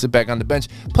just go sit back on the bench.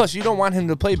 Plus, you don't want him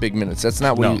to play big minutes. That's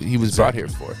not what he was brought here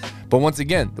for. But once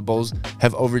again, the Bulls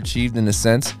have overachieved in a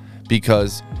sense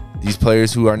because these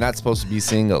players who are not supposed to be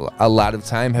seeing a lot of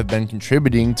time have been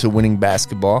contributing to winning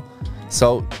basketball.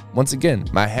 So once again,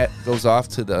 my hat goes off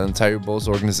to the entire Bulls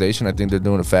organization. I think they're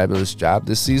doing a fabulous job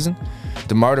this season.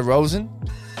 DeMar DeRozan,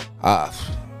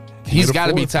 he's got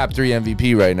to be top 3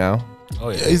 MVP right now. Oh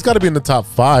yeah. He's got to be in the top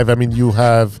 5. I mean, you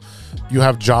have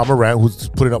Ja Morant, who's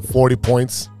putting up 40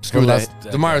 points. Screw that.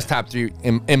 DeMar is top 3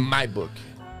 in my book.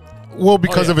 Well,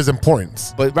 because of his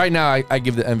importance. But right now, I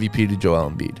give the MVP to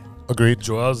Joel Embiid. Agreed.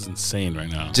 Joel's insane right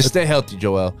now. Just stay healthy,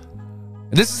 Joel.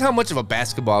 And this is how much of a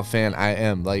basketball fan I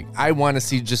am. Like, I want to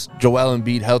see just Joel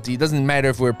Embiid healthy. It doesn't matter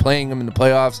if we're playing him in the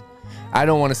playoffs. I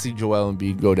don't want to see Joel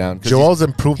Embiid go down. Joel's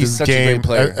improved his such a game great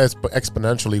player.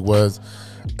 exponentially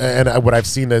and what I've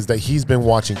seen is that he's been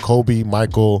watching Kobe,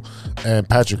 Michael, and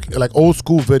Patrick, like old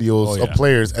school videos of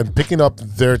players and picking up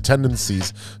their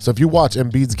tendencies. So if you watch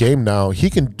Embiid's game now, he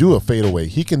can do a fadeaway.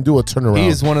 He can do a turnaround. He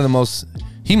is one of the most...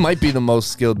 He might be the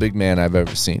most skilled big man I've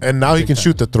ever seen. And now he can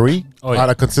shoot the 3 on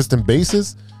a consistent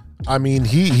basis. I mean,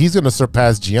 he's going to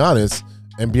surpass Giannis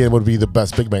and be able to be the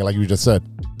best big man, like you just said.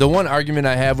 The one argument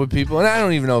I have with people, and I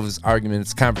don't even know if it's argument,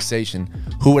 it's conversation.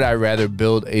 Who would I rather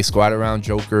build a squad around,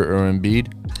 Joker or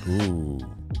Embiid? Ooh.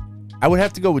 I would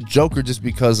have to go with Joker just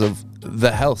because of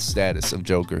the health status of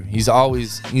Joker. He's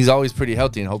always pretty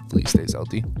healthy, and hopefully he stays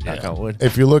healthy. Knock on wood.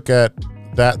 If you look at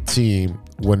that team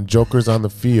when Joker's on the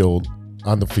field,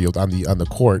 on the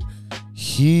court,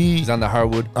 He's on the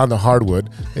hardwood. On the hardwood.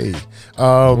 Hey,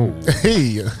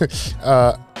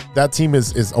 that team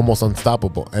is almost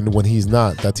unstoppable, and when he's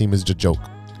not, that team is just a joke.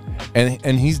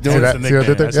 And he's doing That's the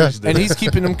nickname. That's what he's doing. and he's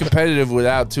keeping them competitive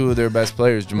without two of their best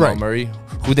players, Jamal Right. Murray,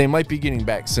 who they might be getting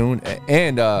back soon,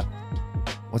 and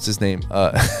what's his name?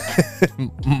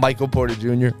 Michael Porter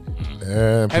Jr.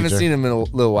 Haven't seen him in a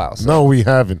little while. So. No, we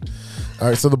haven't. All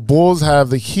right, so the Bulls have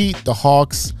the Heat, the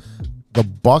Hawks, the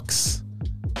Bucks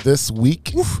this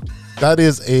week. That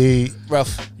is a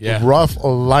rough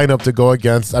lineup to go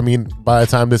against. I mean, by the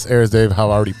time this airs, Dave have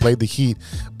already played the Heat.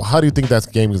 But how do you think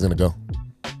that game is going to go?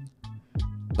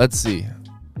 Let's see.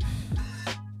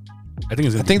 I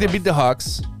think they beat the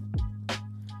Hawks.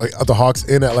 Like, the Hawks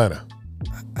in Atlanta.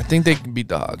 I think they can beat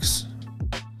the Hawks.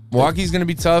 Milwaukee's going to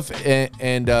be tough,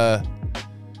 and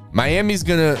Miami's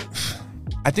going to.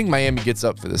 I think Miami gets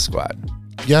up for this squad.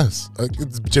 Yes,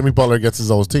 it's Jimmy Butler gets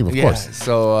his old team, of course.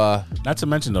 So not to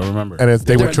mention though, remember, and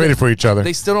they were traded for each other.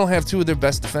 They still don't have two of their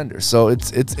best defenders, so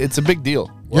it's a big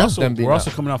deal. We're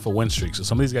also coming off a win streak, so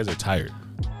some of these guys are tired.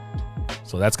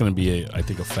 So that's going to be, I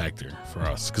think, a factor for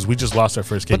us because we just lost our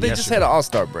first game. But they just had an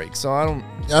All-Star break, so I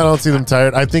don't see them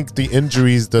tired. I think the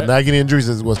injuries, the nagging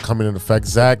injuries, was coming in effect.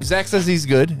 Zach says he's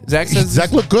good.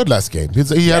 Zach looked good last game.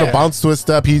 He had a bounce to his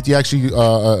step. He actually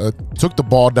took the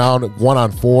ball down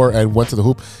 1-on-4 and went to the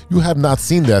hoop. You have not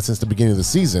seen that since the beginning of the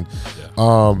season.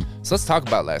 So let's talk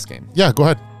about last game. Yeah, go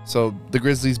ahead. So the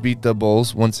Grizzlies beat the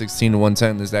Bulls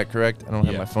 116-110. Is that correct? I don't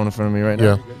have my phone in front of me right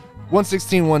now.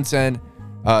 116-110.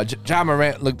 Ja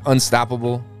Morant looked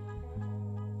unstoppable.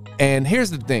 And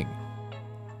here's the thing.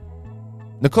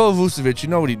 Nikola Vucevic, you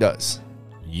know what he does.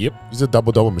 Yep. He's a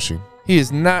double-double machine. He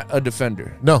is not a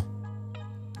defender. No.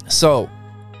 So,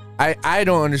 I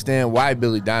don't understand why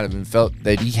Billy Donovan felt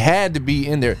that he had to be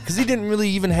in there because he didn't really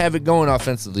even have it going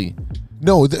offensively.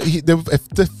 No,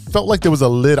 it felt like there was a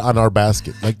lid on our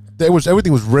basket. Like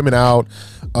everything was rimming out.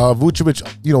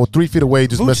 Vucevic, 3 feet away,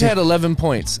 just missing. Vucevic had 11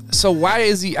 points. So why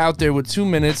is he out there with 2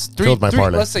 minutes?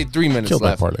 Let's say 3 minutes Killed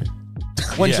left. My parlay.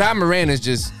 When Ja Morant is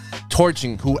just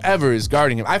torching whoever is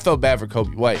guarding him, I felt bad for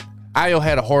Kobe White. Ayo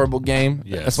had a horrible game.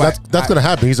 Yeah, that's going to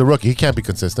happen. He's a rookie. He can't be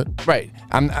consistent. Right.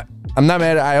 I'm not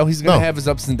mad at Ayo. He's going to have his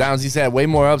ups and downs. He's had way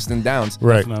more ups than downs.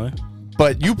 Right. Definitely.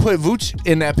 But you put Vooch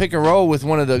in that pick and roll with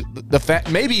one of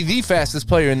maybe the fastest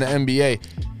player in the NBA.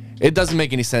 It doesn't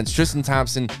make any sense. Tristan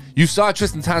Thompson, you saw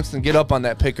Tristan Thompson get up on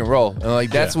that pick and roll, and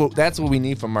that's what we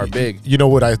need from our big. You know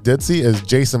what I did see is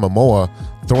Jason Momoa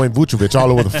throwing Vucevic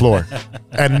all over the floor,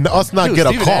 and us not get a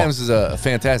Steven call. Adams is a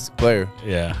fantastic player.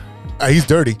 Yeah, he's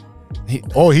dirty. He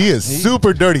is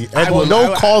super dirty, and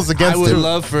no calls against him. I would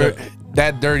love for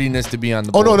that dirtiness to be on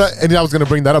the. Oh Bulls. no, and I was going to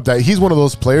bring that up. That he's one of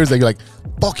those players that you're like,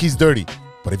 fuck, he's dirty.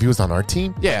 But if he was on our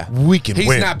team, we can win.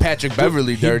 He's not Patrick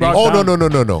Beverly dirty.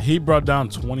 No. He brought down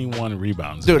 21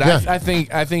 rebounds. Dude, I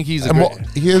think he's a great.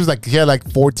 He had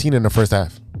like 14 in the first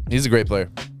half. He's a great player.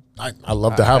 I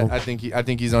love to have him. I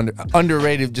think he's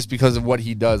underrated just because of what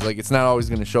he does. Like, it's not always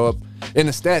going to show up in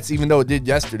the stats, even though it did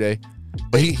yesterday.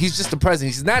 But he's just a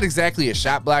presence. He's not exactly a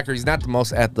shot blocker. He's not the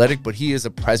most athletic, but he is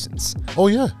a presence. Oh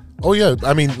yeah.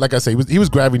 I mean, like I say, he was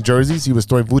grabbing jerseys. He was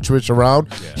throwing Vucevic around.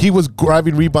 Yeah. He was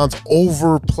grabbing rebounds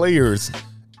over players,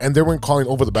 and they weren't calling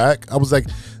over the back. I was like,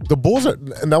 the Bulls are,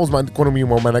 and that was going to be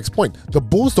my next point. The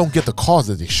Bulls don't get the calls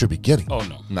that they should be getting. Oh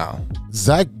no.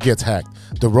 Zach gets hacked.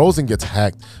 DeRozan gets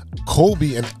hacked.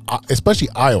 Kobe and especially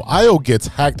Ayo. Ayo gets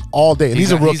hacked all day, and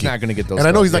he's a rookie. He's not going to get those. And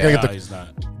I know he's not going to get he's not.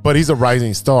 But he's a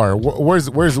rising star. Where's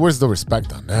the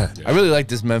respect on that? I really like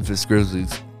this Memphis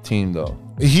Grizzlies team, though.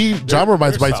 Ja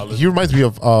reminds me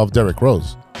of Derrick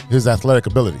Rose. His athletic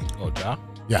ability. Oh, Ja?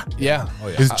 Yeah. Oh,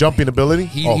 yeah. His jumping ability.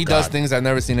 He does things I've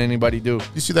never seen anybody do.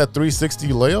 You see that 360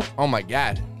 layup? Oh my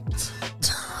God.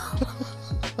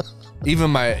 Even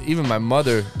my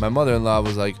mother-in-law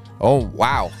was like, "Oh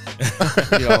wow."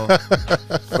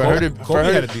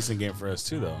 Kobe had a decent game for us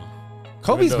too, though.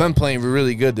 Kobe's been playing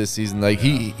really good this season. Like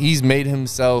he's made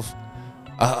himself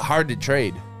hard to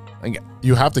trade. Like,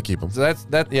 you have to keep him. So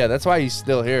that's why he's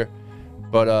still here.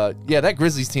 But that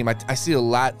Grizzlies team, I see a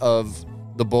lot of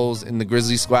the Bulls in the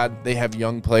Grizzlies squad. They have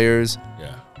young players.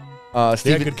 Yeah.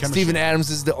 Steven Adams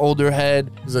is the older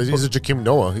head. He's a Jakeem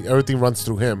Noah. Everything runs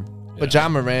through him. But Ja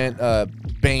Morant,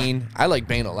 Bane, I like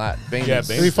Bane a lot. Bane,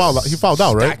 he fouled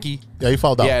out, right? Stacky. Yeah, he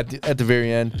fouled out. Yeah, at the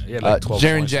very end. Like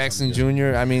Jaren Jackson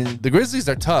Jr. I mean, the Grizzlies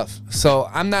are tough, so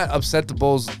I'm not upset the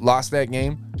Bulls lost that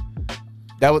game.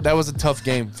 That was a tough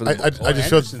game for the Bulls. I just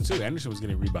felt Anderson too. Anderson was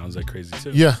getting rebounds like crazy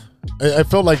too. yeah. I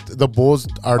felt like the Bulls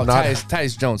are not.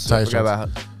 Tyus Jones. Tyus I forgot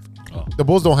Jones. about him. The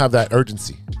Bulls don't have that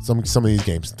urgency. Some of these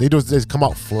games they just come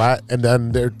out flat and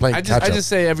then they're playing I catch up. just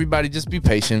say everybody just be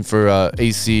patient for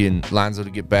AC and Lonzo to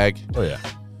get back. Oh yeah.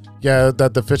 Yeah,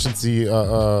 that deficiency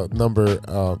number,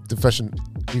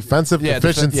 defensive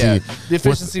efficiency. The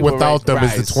efficiency will without them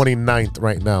rise. is the 29th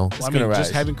right now. Well, I gonna mean, just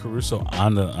rise. having Caruso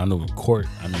on the court,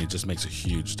 I mean, it just makes a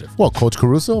huge difference. Well, Coach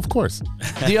Caruso, of course.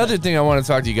 The other thing I want to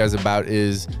talk to you guys about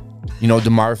is,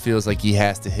 DeMar feels like he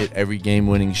has to hit every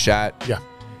game-winning shot. Yeah.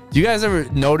 Do you guys ever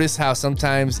notice how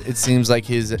sometimes it seems like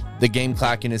the game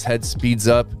clock in his head speeds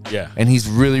up? Yeah. And he's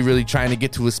really, really trying to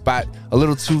get to a spot a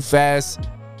little too fast.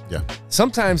 Yeah.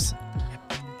 Sometimes,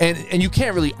 and you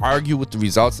can't really argue with the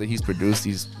results that he's produced.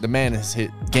 The man has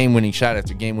hit game-winning shot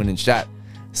after game-winning shot.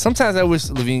 Sometimes I wish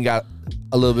Levine got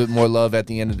a little bit more love at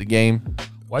the end of the game.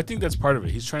 Well, I think that's part of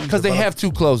it. He's trying to Because they have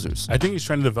two closers. I think he's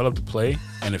trying to develop the play,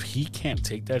 and if he can't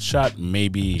take that shot,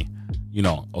 maybe,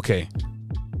 okay,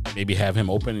 maybe have him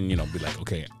open and be like,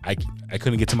 okay, I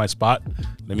couldn't get to my spot.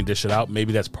 Let me dish it out.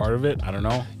 Maybe that's part of it. I don't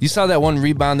know. You saw that one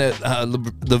rebound that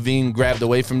Levine grabbed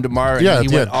away from DeMar, and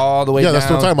he went all the way down. Yeah,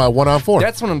 that's what I'm talking about. 1-on-4.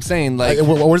 That's what I'm saying. Like,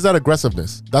 where's that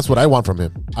aggressiveness? That's what I want from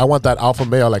him. I want that alpha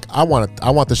male. Like I want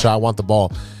the shot. I want the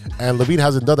ball. And Levine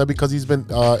hasn't done that because he's been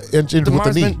injured with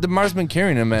the knee. DeMar's been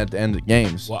carrying him at the end of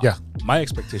games. Well, Yeah. My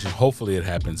expectation, hopefully it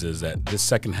happens, is that this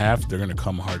second half, they're going to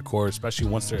come hardcore, especially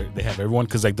once they have everyone.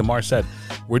 Because like DeMar said,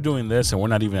 we're doing this and we're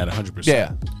not even at 100%.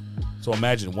 Yeah. So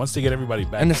imagine, once they get everybody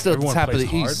back. And they're still at the everyone top of plays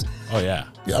the hard. East. Oh, yeah.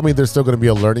 Yeah, I mean, there's still going to be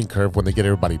a learning curve when they get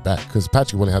everybody back because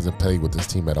Patrick Williams hasn't played with this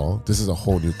team at all. This is a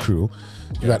whole new crew.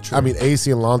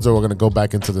 AC and Lonzo are going to go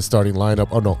back into the starting lineup.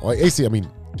 Oh, no.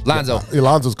 Lonzo.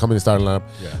 Lonzo's coming to starting lineup.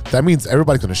 Yeah. That means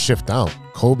everybody's going to shift down.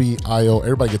 Kobe, Io,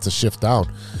 everybody gets a shift down.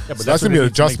 Yeah, but So that's going to be what an they need to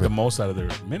make the adjustment. most out of their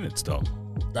minutes, though.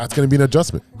 That's going to be an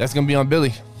adjustment. That's going to be on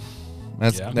Billy.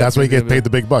 That's where you get paid the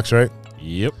big bucks, right?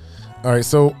 Yep. All right,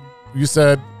 so you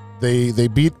said they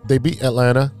beat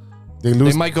Atlanta. They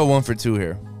lose They might go 1 for 2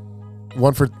 here.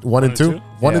 1 and 2?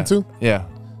 1 and 2? Yeah.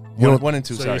 You don't- 1 and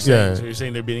 2, So sorry. you're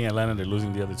saying they're beating Atlanta, they're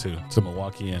losing the other two to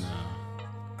Milwaukee and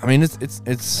I mean, it's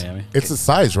Miami. It's the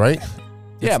size, right?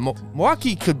 yeah,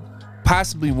 Milwaukee could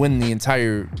possibly win the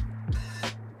entire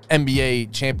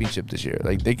NBA championship this year.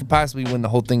 Like, they could possibly win the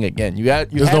whole thing again.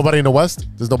 There's nobody in the West?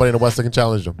 There's nobody in the West that can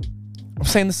challenge them. I'm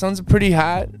saying the Suns are pretty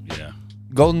hot. Yeah.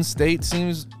 Golden State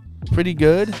seems pretty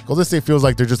good. Golden State feels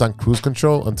like they're just on cruise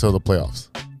control until the playoffs.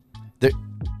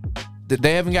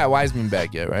 They haven't got Wiseman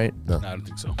back yet, right? No, I don't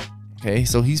think so. Okay,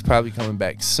 so he's probably coming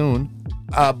back soon.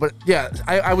 But yeah,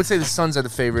 I would say the Suns are the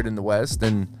favorite in the West,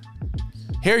 and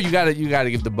here you gotta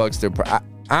give the Bucks their.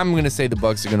 I'm gonna say the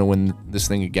Bucks are gonna win this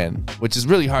thing again, which is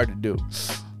really hard to do.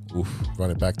 Oof. Run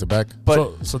it back to back.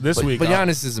 But So this week, but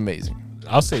Giannis is amazing.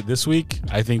 I'll say this week,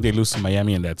 I think they lose to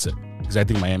Miami and that's it. Because I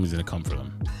think Miami's going to come for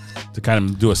them to kind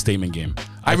of do a statement game.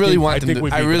 I really want we them to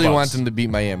beat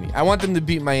Miami. I want them to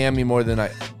beat Miami more than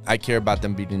I care about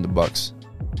them beating the Bucks.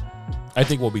 I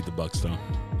think we'll beat the Bucks though.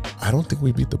 I don't think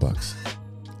we beat the Bucks.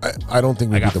 I don't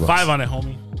think we I beat got the Bucks. 5 on it,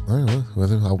 homie. All right,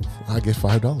 well, I get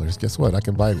 $5. Guess what? I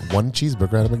can buy 1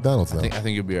 cheeseburger at McDonald's now. I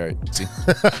think you'll be all right. See,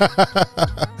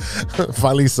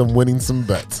 Finally, winning some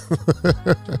bets.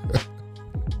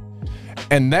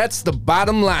 and that's the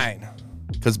bottom line,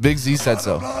 because Big Z said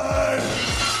so.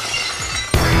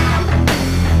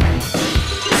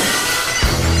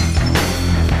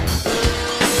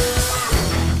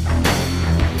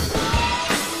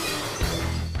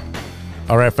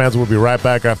 All right, fans, we'll be right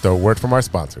back after a word from our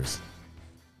sponsors.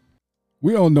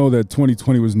 We all know that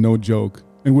 2020 was no joke,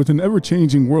 and with an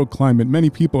ever-changing world climate, many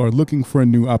people are looking for a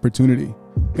new opportunity.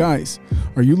 Guys,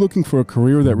 are you looking for a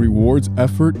career that rewards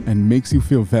effort and makes you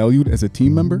feel valued as a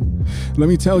team member? Let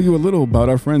me tell you a little about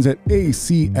our friends at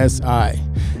ACSI.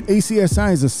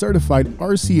 ACSI is a certified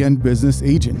RCN business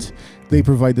agent. They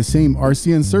provide the same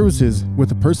RCN services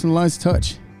with a personalized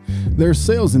touch. Their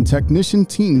sales and technician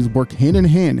teams work hand in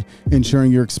hand,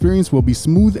 ensuring your experience will be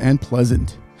smooth and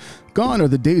pleasant. Gone are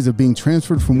the days of being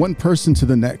transferred from one person to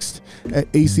the next.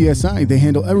 At ACSI, they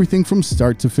handle everything from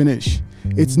start to finish.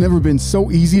 It's never been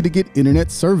so easy to get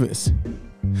internet service.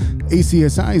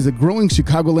 ACSI is a growing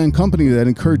Chicagoland company that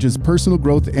encourages personal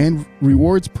growth and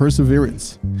rewards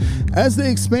perseverance. As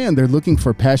they expand, they're looking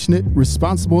for passionate,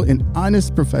 responsible, and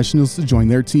honest professionals to join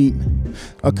their team.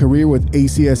 A career with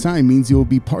ACSI means you will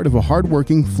be part of a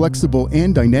hardworking, flexible,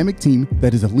 and dynamic team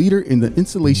that is a leader in the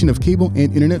installation of cable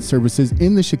and internet services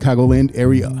in the Chicagoland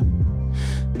area.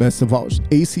 Best of all,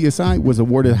 ACSI was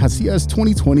awarded Hacia's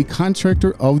 2020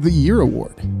 Contractor of the Year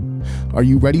Award. Are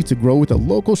you ready to grow with a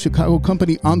local Chicago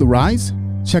company on the rise?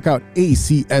 Check out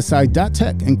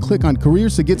acsi.tech and click on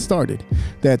careers to get started.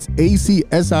 That's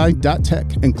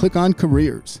acsi.tech and click on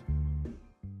careers.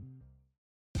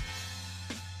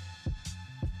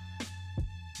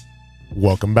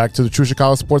 Welcome back to the True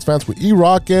Chicago Sports Fans with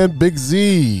E-Rock and Big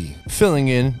Z. Filling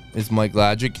in is Mike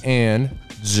Logic and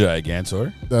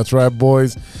Gigantor. That's right,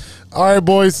 boys. All right,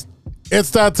 boys. It's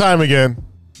that time again.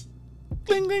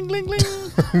 Gling, gling, gling, gling.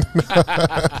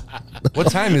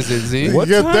 what time is it, Z?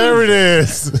 There it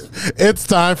is. It's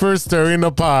time for Stirring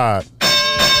the Pot.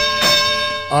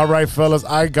 All right, fellas,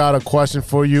 I got a question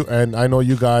for you, and I know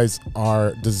you guys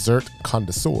are dessert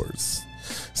connoisseurs.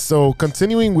 So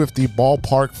continuing with the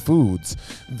ballpark foods,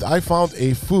 I found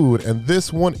a food, and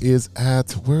this one is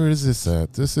at, where is this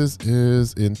at? This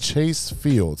is in Chase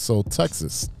Field, so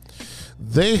Texas.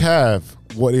 They have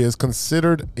what is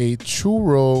considered a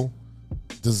churro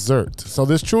dessert. So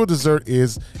this churro dessert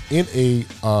is in a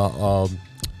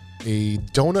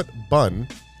donut bun.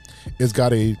 It's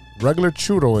got a regular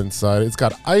churro inside. It's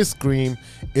got ice cream.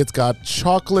 It's got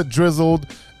chocolate drizzled.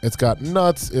 It's got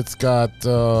nuts. It's got,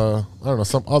 I don't know,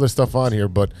 some other stuff on here.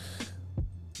 But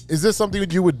is this something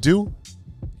that you would do?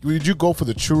 Would you go for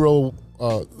the churro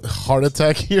heart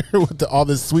attack here with all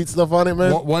this sweet stuff on it,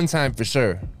 man? One time for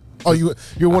sure. Oh,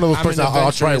 you're one of those persons.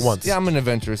 I'll try it once. Yeah, I'm an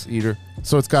adventurous eater.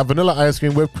 So it's got vanilla ice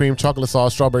cream, whipped cream, chocolate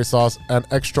sauce, strawberry sauce, and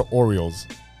extra Oreos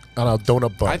on a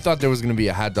donut bun. I thought there was going to be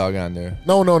a hot dog on there.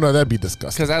 No, that'd be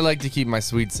disgusting. Because I like to keep my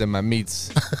sweets and my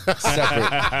meats separate.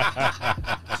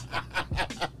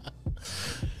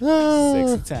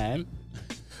 6 time.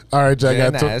 All right, Very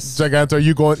Gigantor. nice. Gigantor,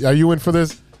 are you in for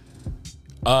this?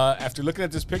 After looking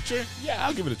at this picture, yeah,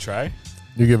 I'll give it a try.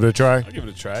 You give it a try? I'll give it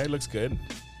a try. It looks good.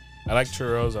 I like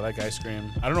churros. I like ice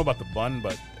cream. I don't know about the bun,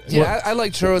 but Yeah, I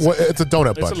like churros. Well, it's a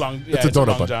donut bun. It's a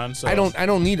donut bun. John, so I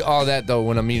don't need all that though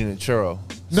when I'm eating a churro.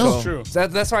 No. That's true.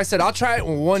 That's why I said I'll try it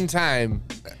one time.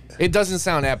 It doesn't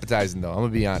sound appetizing though. I'm gonna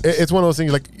be honest. It's one of those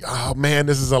things like, oh man,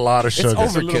 this is a lot of sugar. It's overkill.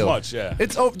 It's a little much, yeah.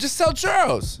 Just sell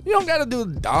churros. You don't gotta do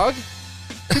the dog.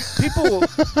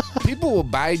 People will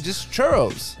buy just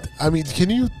churros. I mean,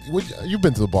 you've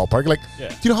been to the ballpark? Like, Yeah.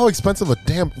 do you know how expensive a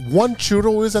damn one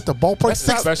churro is at the ballpark?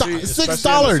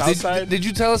 $6. Did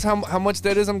you tell us how much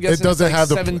that is? I'm guessing It doesn't it's like have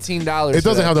the $17. It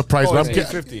doesn't have the price. Oh, but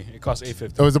it's I'm $8.50. It costs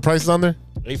 $8.50. Oh, is the prices on there?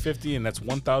 $8.50, and that's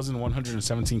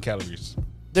 1,117 calories.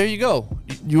 There you go.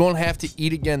 You won't have to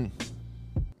eat again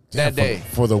that day.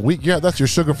 For the week. Yeah, that's your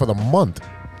sugar for the month.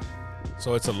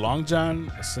 So it's a Long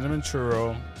John, a cinnamon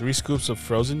churro, 3 scoops of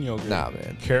frozen yogurt, Nah,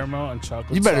 man. caramel and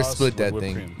chocolate. You better sauce split with that whipped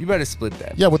thing. cream. You better split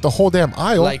that. Yeah, with the whole damn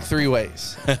aisle. Like 3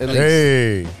 ways. At least.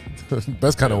 Hey,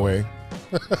 best kind of way.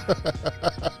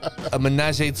 A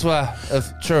menage a trois of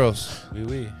churros. Oui,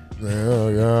 oui.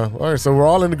 Yeah. All right, so we're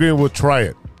all in agreement. We'll try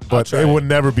it, but try it it. would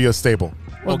never be a staple.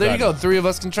 Well, there you go. 3 of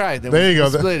us can try it. Then There you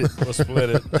we'll go. Split it. We'll split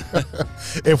it.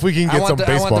 If we can get some I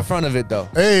baseball. want the front of it though.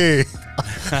 Hey,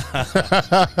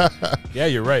 Yeah,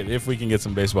 you're right. If we can get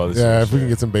some baseball this year. yeah, if we can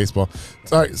get some baseball.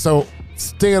 All right, so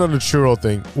staying on the churro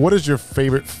thing, what is your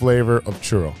favorite flavor of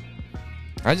churro?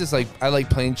 I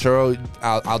like plain churro.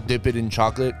 I'll dip it in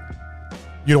chocolate.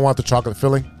 You don't want the chocolate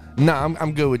filling? No,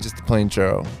 I'm good with just the plain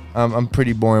churro. I'm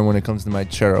pretty boring when it comes to my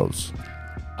churros.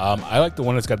 I like the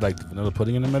one that's got like the vanilla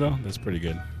pudding in the middle. That's pretty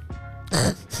good.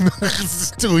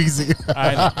 It's too easy.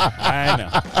 I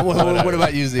know. What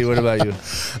about you, Z? What about you?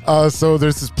 So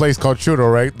there's this place called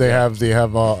Churro, right? They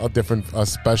have a different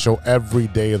special every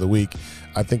day of the week.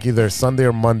 I think either Sunday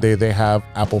or Monday they have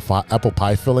apple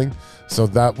pie filling. So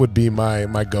that would be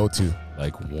my go-to.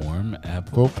 Like warm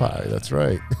apple pie. That's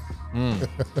right.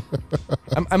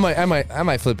 I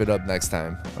might flip it up next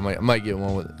time. I might get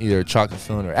one with either a chocolate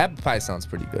filling or apple pie. Sounds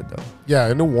pretty good though. Yeah,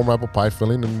 and a warm apple pie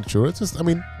filling and churro. It's just, I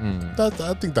mean,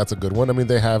 I think that's a good one. I mean,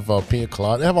 they have pina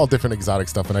colada. They have all different exotic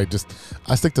stuff, and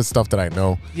I stick to stuff that I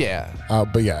know. Yeah.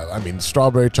 But yeah, I mean,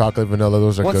 strawberry, chocolate, vanilla.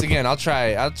 Those are Once good. again, I'll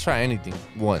try anything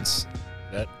once.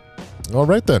 All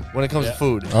right then. When it comes to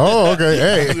food. Oh, okay.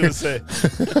 Hey. I was gonna say.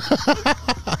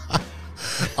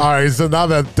 All right, so now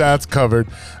that that's covered,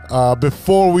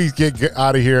 before we get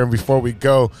out of here and before we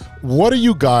go, what are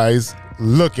you guys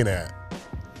looking at?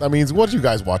 That means, what are you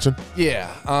guys watching?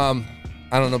 Yeah.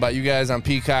 I don't know about you guys. On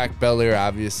Peacock, Bel Air,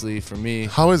 obviously for me.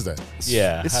 How is that?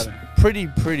 Yeah. It's pretty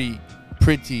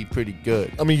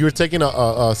good. I mean, you're taking an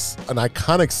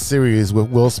iconic series with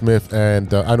Will Smith,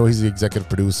 and I know he's the executive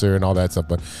producer and all that stuff,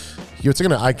 but you're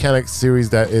taking an iconic series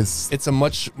that is... It's a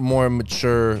much more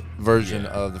mature version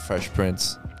of The Fresh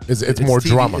Prince. It's more TV,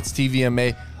 drama. It's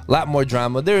TVMA. A lot more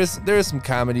drama. There is some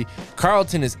comedy.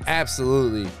 Carlton is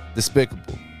absolutely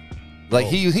despicable. Like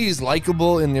he's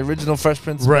likable in the original Fresh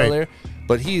Prince of Right. Bel-Air,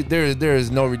 but there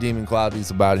is no redeeming qualities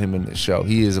about him in this show.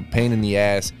 He is a pain in the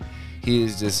ass. He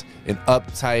is just an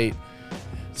uptight.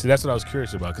 See, that's what I was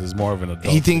curious about because it's more of an adult.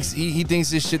 He thinks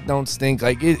this shit don't stink.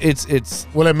 Like it's.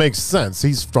 Well, it makes sense.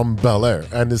 He's from Bel Air,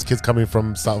 and this kid's coming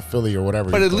from South Philly or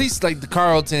whatever. But at least like the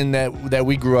Carlton that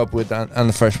we grew up with on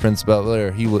the Fresh Prince of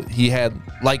Bel-Air, he had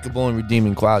likable and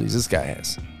redeeming qualities. This guy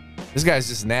has. This guy's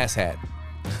just an asshat.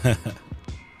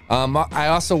 I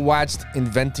also watched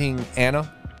Inventing Anna.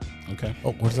 Okay.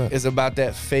 Oh, what's that? It's about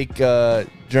that fake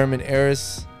German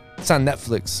heiress. It's on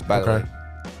Netflix, by the way.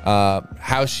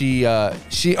 How she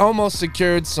almost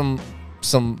secured some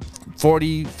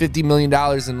 $40-50 million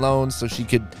in loans so she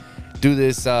could do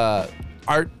this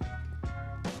art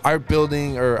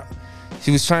building, or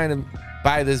she was trying to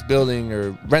buy this building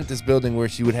or rent this building where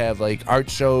she would have like art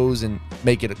shows and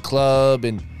make it a club,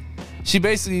 and she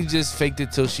basically just faked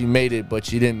it till she made it, but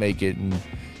she didn't make it. And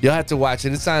you'll have to watch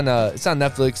it. It's on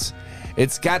Netflix.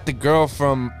 It's got the girl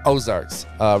from Ozarks,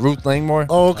 Ruth Langmore.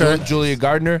 Oh, okay. Julia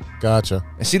Gardner. Gotcha.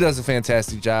 And she does a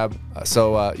fantastic job.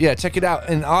 So yeah, check it out.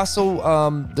 And also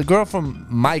the girl from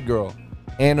My Girl,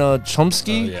 Anna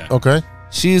Chomsky. Yeah. Okay.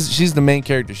 She's the main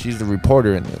character. She's the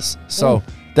reporter in this. So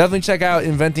definitely check out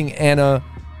Inventing Anna.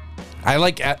 I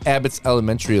like Abbott's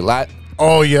Elementary a lot.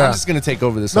 Oh yeah. I'm just gonna take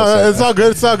over this. No, whole it's all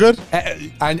good. It's all good.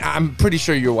 I'm pretty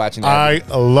sure you're watching that.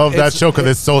 I love that It's- show because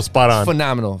it's so spot on.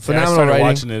 Phenomenal, Yeah, I phenomenal started writing.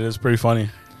 watching it. It's pretty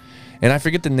funny. And I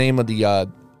forget the name of the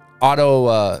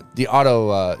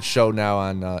auto show now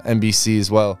on NBC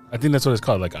as well. I think that's what it's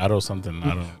called, like Auto something. I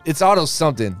don't know. It's Auto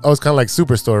something. Oh, it's kind of like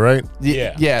Superstore, right?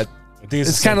 Yeah. Yeah. I think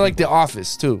It's kind of like The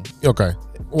Office too. Okay.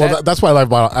 Well, That- that's what I like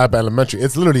about Abbott Elementary.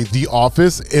 It's literally The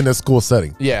Office in a school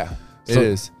setting. Yeah, it So-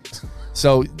 is.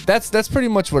 So that's pretty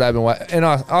much what I've been watching. And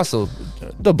also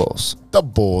the Bulls. The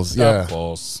Bulls, yeah.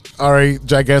 Balls. All right,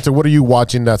 Gigantic, what are you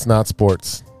watching that's not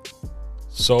sports?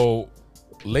 So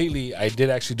lately, I did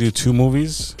actually do 2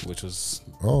 movies, which was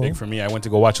big for me. I went to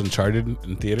go watch Uncharted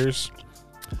in theaters.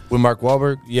 With Mark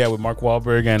Wahlberg. Yeah, with Mark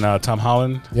Wahlberg and Tom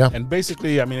Holland. Yeah. And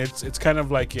basically, I mean, it's kind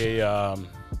of like a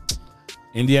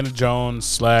Indiana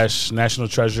Jones / National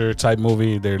Treasure type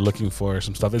movie. They're looking for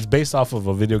some stuff. It's based off of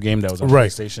a video game that was on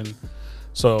Right. PlayStation.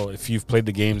 So if you've played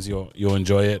the games, you'll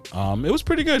enjoy it. It was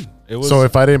pretty good. It was. So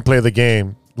if I didn't play the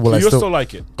game, will I you'll still? still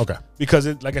like it. Okay. Because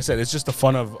it, like I said, it's just the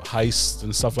fun of heists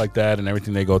and stuff like that and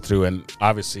everything they go through. And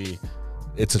obviously,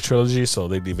 it's a trilogy, so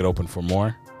they leave it open for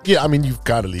more. Yeah, I mean, you've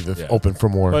got to leave it Yeah. open for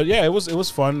more. But yeah, it was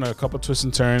fun. A couple twists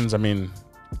and turns. I mean,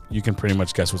 you can pretty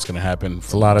much guess what's going to happen.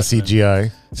 It's a lot of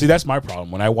CGI. See, that's my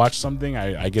problem. When I watch something,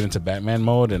 I get into Batman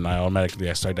mode and I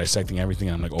start dissecting everything.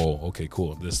 And I'm like, oh, okay,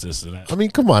 cool. This, and that. I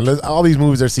mean, come on. All these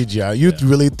movies are CGI. You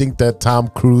really think that Tom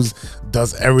Cruise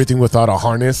does everything without a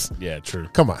harness? Yeah, true.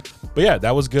 Come on. But yeah,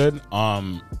 that was good.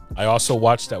 I also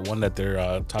watched that one that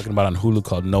they're talking about on Hulu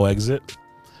called No Exit.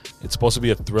 It's supposed to be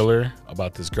a thriller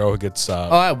about this girl who gets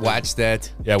I watched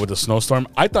that. yeah, with the snowstorm.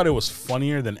 I thought it was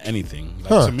funnier than anything. Like,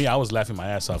 Huh. To me, I was laughing my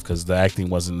ass off because the acting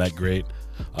wasn't that great.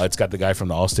 It's got the guy from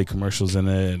the Allstate commercials in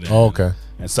it. And, Oh, okay.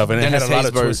 And stuff. And Dennis it had a lot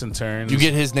of Haysbert. twists and turns. You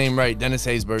get his name right, Dennis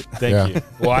Haysbert. Thank Yeah. you.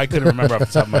 Well, I couldn't remember off the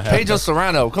top of my head. Pedro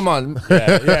Serrano, come on.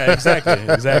 Yeah, exactly.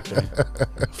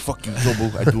 Fuck you,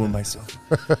 Jobo. I do it myself.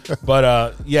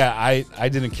 But yeah, I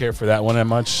didn't care for that one that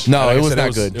much. No, Like it I was said,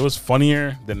 not good. It was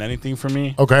funnier than anything for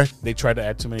me. Okay. They tried to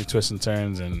add too many twists and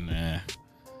turns,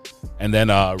 and then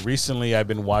recently I've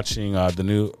been watching the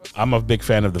new. I'm a big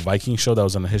fan of the Viking show that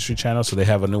was on the History Channel. So they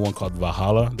have a new one called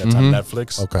Valhalla that's on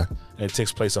Netflix. Okay. And it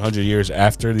takes place 100 years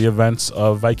after the events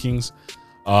of Vikings.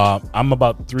 I'm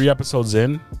about 3 episodes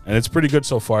in, and it's pretty good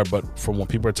so far. But from what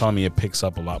people are telling me, it picks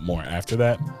up a lot more after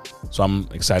that. So I'm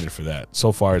excited for that.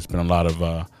 So far, it's been a lot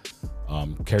of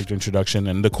character introduction,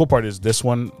 and the cool part is this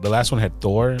one. The last one had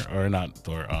Thor, or not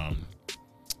Thor.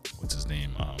 What's his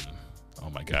name? Oh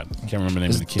my God, I can't remember the name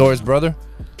Is of the kid. Thor's brother?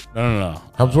 No.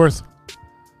 Hemsworth.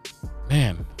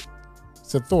 Man,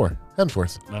 Said Thor.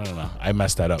 Hemsworth. no. I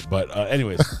messed that up. But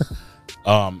anyways,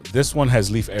 this one has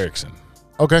Leif Erikson.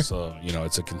 Okay. So,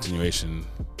 it's a continuation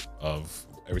of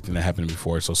everything that happened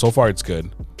before. So far it's good.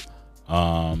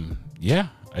 Yeah,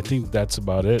 I think that's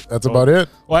about it. That's about it?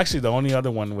 Well, actually, the only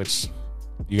other one, which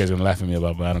you guys are going to laugh at me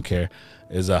about, but I don't care,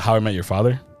 is How I Met Your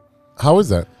Father. How is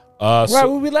that? Why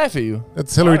would we laugh at you?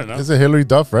 It's Hillary. don't know. Is it Hillary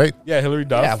Duff, right? Yeah, Hillary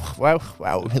Duff. Yeah,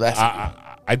 why would we laugh at you?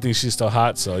 I think she's still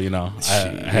hot, so, I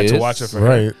had She to is. watch it for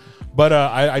Right. her. But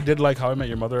I did like How I Met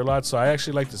Your Mother a lot, so I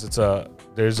actually like this.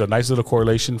 There's a nice little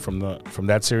correlation from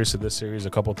that series to this series. A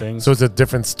couple things. So it's a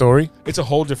different story. It's a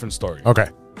whole different story. Okay.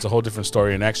 It's a whole different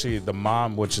story, and actually, the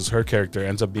mom, which is her character,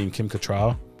 ends up being Kim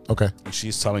Cattrall. Okay. And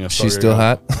she's telling a story. She's still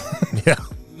hot. Yeah.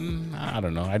 I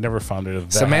don't know. I never found her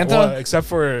that Samantha? hot. Well, except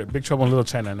for Big Trouble in Little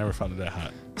China, I never found her that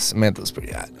hot. Samantha's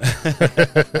pretty hot.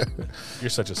 You're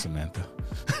such a Samantha.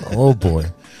 Oh boy.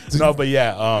 No, but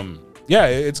yeah,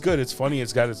 it's good. It's funny.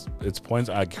 It's got its points.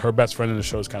 Her best friend in the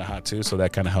show is kind of hot too, so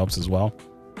that kind of helps as well.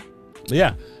 But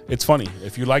yeah, it's funny.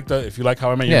 If you like How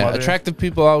I Met Your Yeah, Mother, attractive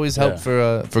people always help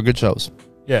for good shows.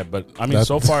 yeah. But I mean,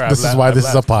 so far, this is why this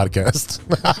is a podcast.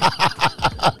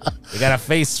 We got a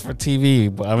face for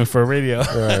TV, but I mean for radio.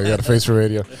 Yeah, you got a face for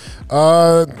radio.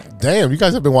 Damn, you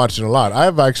guys have been watching a lot.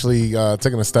 I've actually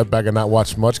taken a step back and not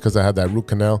watched much because I had that root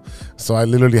canal. So I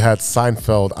literally had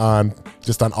Seinfeld on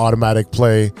automatic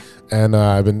play, and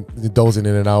I've been dozing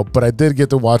in and out. But I did get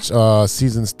to watch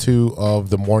seasons 2 of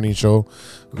The Morning Show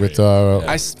with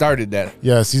I started that.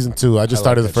 yeah, season 2. I just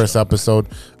started the first episode.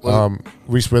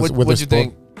 Reese what'd you Witherspoon.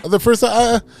 think? The first It's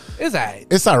alright.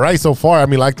 it's all right so far. I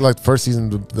mean, like first season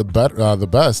the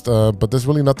best, but there's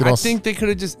really nothing I else. think they could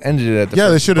have just ended it at the Yeah,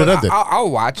 they first- should have but ended.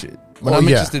 I'll watch it. But Oh, I'm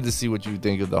yeah. interested to see what you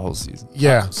think of the whole season.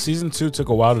 Yeah, Season 2 took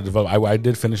a while to develop. I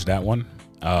did finish that one.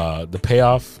 The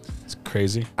payoff is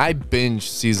crazy. I binged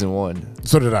season 1.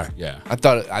 so did I. Yeah. I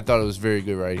thought it was very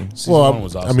good writing. Season Well, 1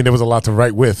 was awesome. I mean, there was a lot to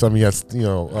write with. I mean, yes,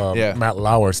 Yeah. Matt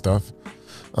Lauer stuff.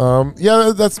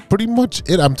 Yeah, that's pretty much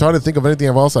it. I'm trying to think of anything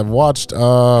else I've watched.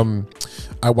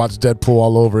 I watched Deadpool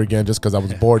all over again just because I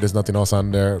was bored. There's nothing else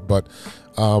on there, but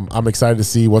I'm excited to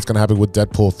see what's going to happen with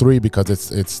Deadpool 3 because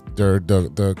it's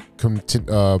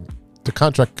the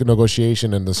contract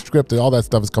negotiation and the script and all that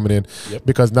stuff is coming in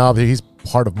because now that he's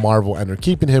part of Marvel and they're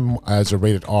keeping him as a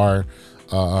rated R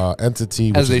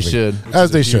entity, As which they is should. as is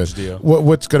a they huge should. deal.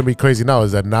 What's going to be crazy now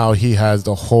is that now he has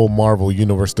the whole Marvel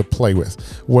universe to play with.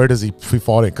 Where does he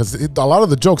fall in? Because a lot of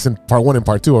the jokes in part 1 and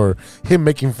part 2 are him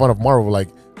making fun of Marvel, like,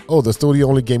 oh, the studio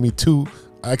only gave me 2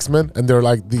 X-Men, and they're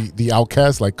like the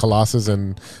outcasts, like Colossus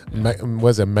and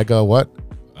was it Mega what?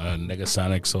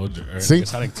 Negasonic Soldier. Or See,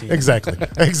 Negasonic Team.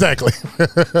 exactly.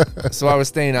 So I was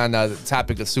staying on the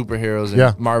topic of superheroes and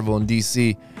Yeah. Marvel and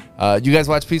DC. You guys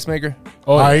watch Peacemaker?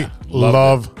 Oh, I yeah. Loved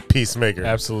love Peacemaker,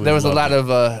 Absolutely. There was a loved lot it. of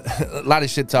a lot of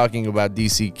shit talking about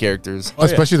DC characters.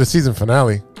 especially the season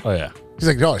finale. Oh, yeah. He's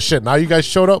like, oh shit, now you guys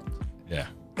showed up. Yeah.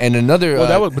 And another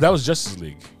Well, that was Justice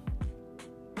League.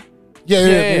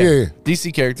 Yeah.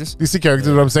 DC characters. DC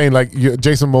characters, what I'm saying, like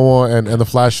Jason Momoa and the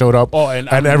Flash showed up. Oh, and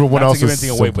everyone not else to give was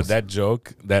anything away, so- but that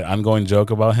joke, that ongoing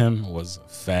joke about him was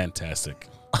fantastic.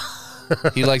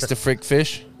 He likes to frick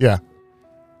fish. Yeah.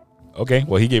 Okay,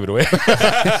 well, he gave it away.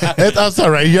 That's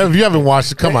all right. If you haven't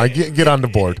watched it, come on, get on the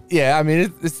board. Yeah, I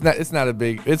mean it's not a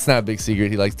big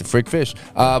secret. He likes to frick fish.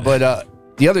 But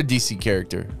the other DC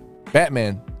character,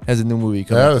 Batman, has a new movie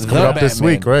coming. Yeah, it's coming The up this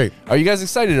Batman. week, right? Are you guys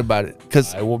excited about it?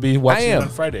 Because I will be watching I am. it on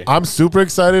Friday. I'm super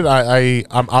excited.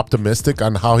 I'm optimistic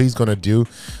on how he's gonna do.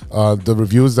 The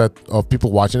reviews of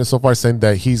people watching it so far saying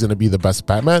that he's gonna be the best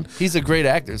Batman. he's a great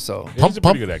actor. So Yeah, he's a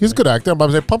pretty good actor. He's a good actor. I'm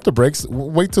saying pump the brakes.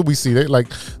 Wait till we see it. Like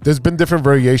there's been different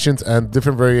variations, and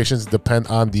different variations depend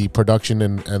on the production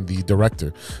and the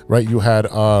director. Right? You had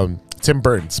Tim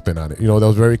Burton spin on it. You know, that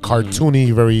was very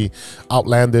cartoony, very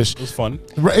outlandish. It was fun.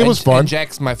 It was fun. And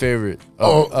Jack's my favorite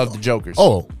of the Jokers.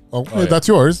 Oh, yeah. that's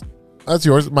yours. That's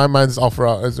yours. Mine's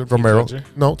is it Romero? Ledger?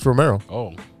 No, it's Romero.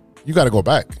 Oh, You got to go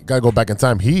back. Got to go back in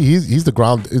time. He's the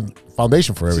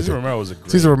foundation for everything. Cesar Romero was a great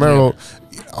Cesar Romero.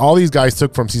 yeah. All these guys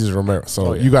took from Cesar Romero, so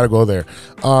Oh, yeah. you got to go there.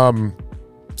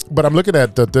 But I'm looking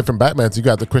at the different Batmans. You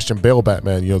got the Christian Bale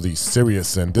Batman. You know, the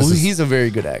serious and this Well, is he's a very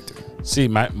good actor. See,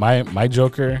 my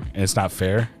Joker, and it's not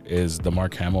fair, is the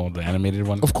Mark Hamill, the animated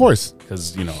one. of course.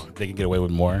 Because, they can get away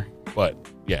with more. But,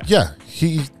 yeah.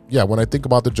 Yeah. When I think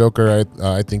about the Joker,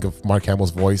 I think of Mark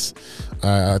Hamill's voice.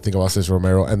 I think about Cesar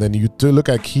Romero, and then you do look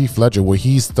at Heath Ledger, where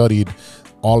he studied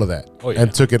all of that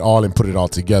and took it all and put it all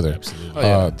together. Absolutely. Oh,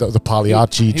 yeah. The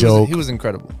Pagliacci He joke. he was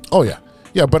incredible. Oh yeah,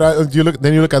 yeah. But you look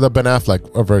at the Ben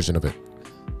Affleck version of it.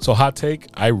 So, hot take,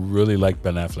 I really like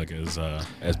Ben Affleck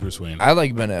as Bruce Wayne. I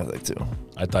like Ben Affleck too.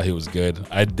 I thought he was good.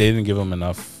 They didn't give him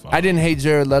enough. I didn't hate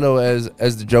Jared Leto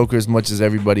as the Joker as much as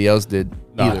everybody else did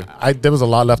either. There was a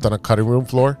lot left on a cutting room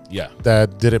floor. Yeah.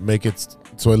 That didn't make it,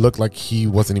 so it looked like he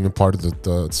wasn't even part of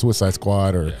the Suicide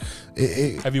Squad or.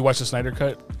 Have you watched the Snyder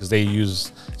Cut? Because they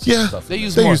use stuff. They in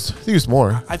use there. more. They used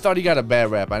more. I thought he got a bad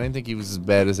rap. I didn't think he was as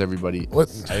bad as everybody.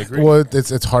 I agree. Well,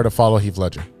 it's hard to follow Heath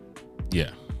Ledger,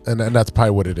 Yeah. and that's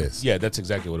probably what it is. Yeah, that's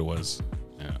exactly what it was.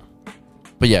 Yeah.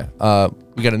 But yeah,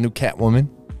 we got a new Catwoman.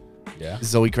 Yeah.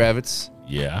 Zoe Kravitz.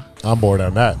 Yeah. I'm bored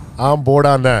on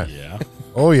that. Yeah.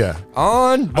 Oh yeah.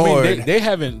 On I board. mean, they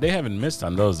haven't missed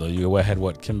on those though. You had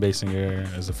Kim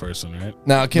Basinger as the first one, right?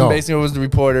 Now, Kim No. Basinger was the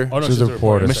reporter. Oh no, She's she's a the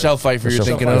reporter. Michelle Pfeiffer, you're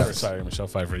Michelle thinking Pfeiffer. of. Sorry, Michelle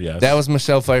Pfeiffer. Yes. That was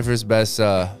Michelle Pfeiffer's best.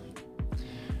 How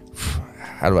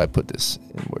do I put this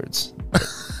in words?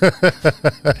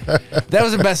 That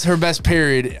was her best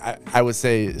period. I would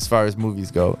say, as far as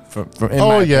movies go. From in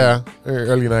my opinion. Yeah.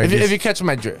 Early 90s. If you catch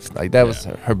my drift, like that was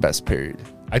her best period.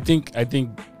 I think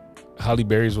Halle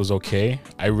Berry's was okay.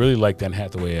 I really liked Anne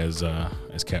Hathaway as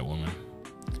Catwoman.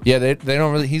 Yeah, they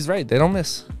don't really. He's right. They don't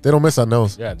miss. They don't miss on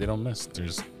those. Yeah, they don't miss.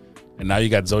 And now you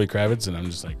got Zoe Kravitz, and I'm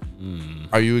just like,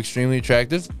 Are you extremely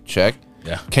attractive? Check.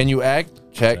 yeah. Can you act?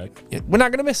 Check. Check. Yeah, we're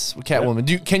not gonna miss with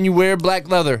Catwoman. Can you wear black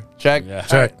leather? Check. Yeah.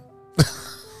 Check.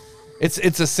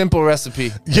 It's a simple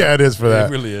recipe. Yeah, it is for that.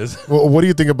 It really is. Well, what do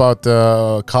you think about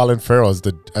Colin Farrell as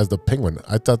the Penguin?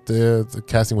 I thought the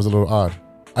casting was a little odd.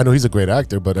 I know he's a great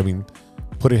actor, but I mean,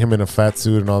 putting him in a fat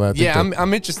suit and all that. Yeah,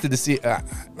 I'm interested to see.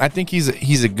 I think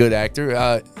he's a good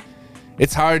actor.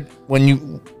 It's hard when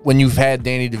you've had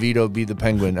Danny DeVito be the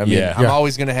Penguin. I mean, Yeah. I'm Yeah.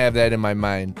 always gonna have that in my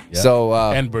mind. Yeah. So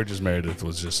And Burgess Meredith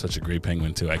was just such a great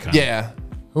Penguin too. Iconic. yeah,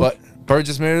 but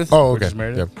Burgess Meredith. Oh, okay. Burgess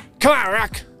Meredith? Yeah. Come on,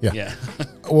 Rock. Yeah.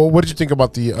 Well, what did you think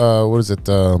about the what is it,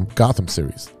 Gotham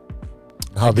series?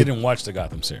 How I they? didn't watch the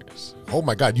Gotham series. Oh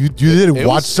my God, you didn't It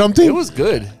watch was- something? It was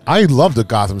good. I love the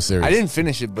Gotham series. I didn't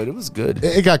finish it, but it was good.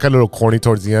 It got kind of a little corny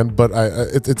towards the end, but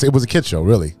it was a kid show,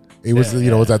 really. It was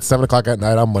it was at 7:00 at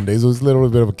night on Mondays. It was a little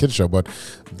bit of a kid show, but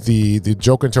the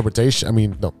Joker interpretation. I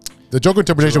mean, no, the Joker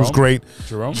interpretation was Jerome? great.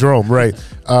 Jerome? right?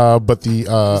 But the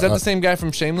Is that the same guy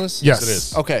from Shameless? yes, it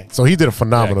is. Okay. So he did a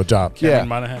phenomenal job. Cameron Yeah.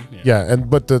 Monaghan. Yeah,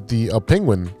 but the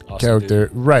Penguin Awesome character,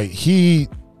 right? He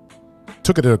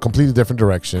took it in a completely different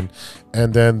direction,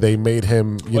 and then they made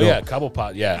him. You know, Yeah,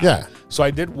 Cobblepot. Yeah. Yeah. So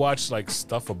I did watch like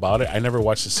stuff about it. I never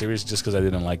watched the series just because I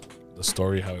didn't like the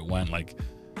story, how it went. Like,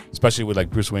 especially with like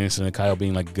Bruce Wayne and Kyle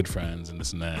being like good friends and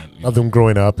this and that. you of know. them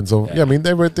growing up, and so yeah. I mean,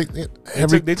 they were They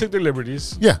took their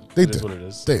liberties. yeah, they It is did. what it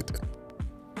is. They did.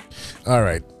 All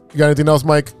right, you got anything else,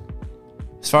 Mike?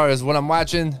 As far as what I'm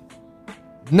watching,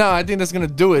 no, I think that's gonna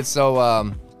do it. So,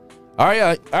 all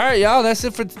right, y'all. That's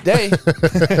it for today.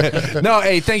 No,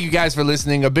 hey, thank you guys for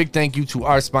listening. A big thank you to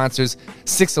our sponsors,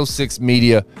 606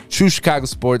 Media, True Chicago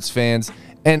Sports Fans,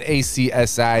 and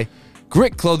ACSI,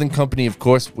 Grit Clothing Company, of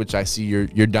course, which I see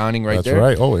you're donning right That's there.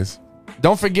 right, always.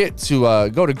 Don't forget to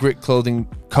go to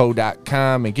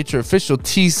gritclothingco.com and get your official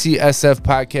TCSF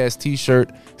podcast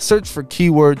t-shirt. Search for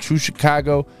keyword True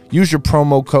Chicago. Use your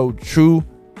promo code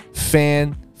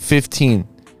TrueFan15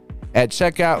 at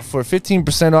checkout for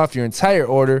 15% off your entire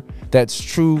order. That's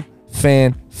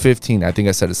TrueFan15. I think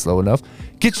I said it slow enough.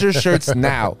 Get your shirts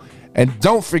now. And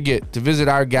don't forget to visit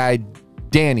our guy,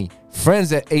 Danny,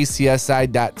 friends at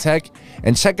acsi.tech,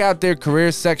 and check out their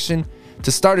career section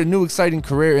to start a new exciting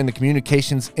career in the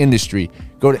communications industry.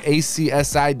 Go to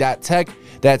acsi.tech.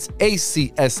 That's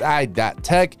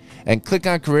acsi.tech, and click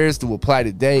on careers to apply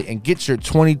today and get your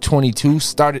 2022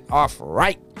 started off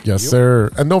right. Yes,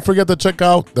 sir. And don't forget to check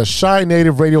out the Shy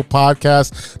Native Radio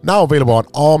podcast, now available on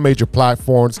all major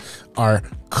platforms. Our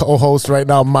co-host right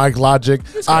now, Mike Logic,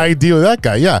 ideal that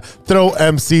guy. Yeah, throw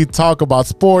MC, talk about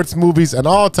sports, movies, and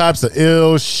all types of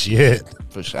ill shit.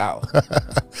 For sure.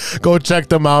 Go check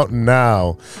them out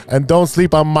now, and don't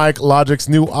sleep on Mike Logic's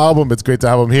new album. It's great to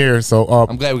have him here. So,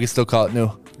 I'm glad we can still call it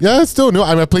new. yeah, it's still new.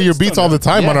 I mean, I play your beats all the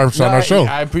time on our show.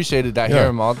 I appreciate it. I Yeah. hear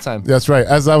them all the time. That's right.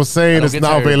 As I was saying, don't it's get now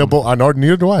tired of available on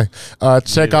neither do I.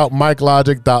 Check out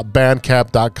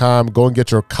MikeLogic.bandcamp.com. Go and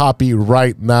get your copy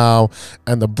right now.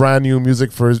 And the brand new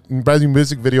music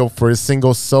video for his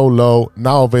single Solo,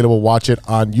 now available. Watch it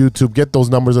on YouTube. Get those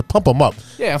numbers and pump them up.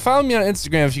 Yeah, follow me on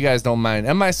Instagram if you guys don't mind.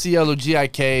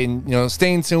 MICLOGIK, and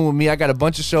stay in tune with me. I got a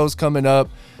bunch of shows coming up.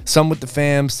 Some with the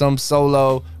fam, some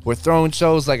solo. We're throwing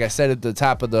shows, like I said at the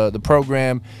top of the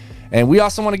program. And we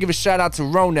also want to give a shout out to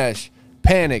Ronesh,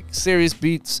 Panic, Serious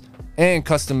Beats, and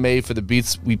Custom Made for the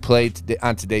beats we played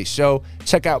on today's show.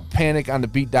 Check out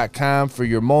paniconthebeat.com for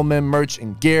your Molmen merch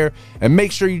and gear. And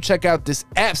make sure you check out this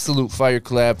absolute fire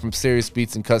collab from Serious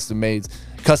Beats and Custom Made.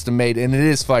 And it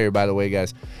is fire, by the way,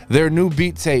 guys. Their new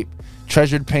beat tape,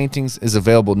 Treasured Paintings, is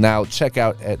available now. Check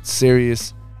out at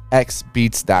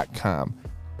SeriousXBeats.com.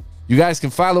 You guys can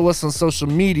follow us on social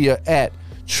media at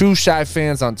True Shy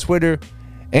Fans on Twitter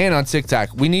and on TikTok.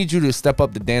 We need you to step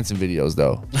up the dancing videos,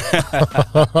 though.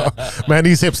 Man,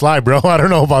 these hips lie, bro. I don't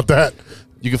know about that.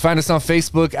 You can find us on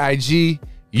Facebook, IG,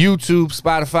 YouTube,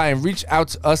 Spotify, and reach out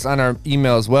to us on our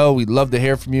email as well. We'd love to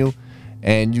hear from you.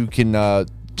 And you can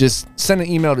just send an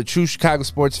email to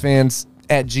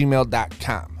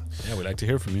truechicagosportsfans@gmail.com. Yeah, we'd like to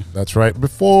hear from you. That's right.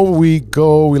 Before we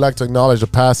go, we like to acknowledge the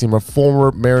passing of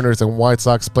former Mariners and White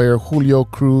Sox player Julio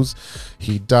Cruz.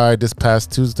 He died this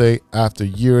past Tuesday after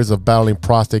years of battling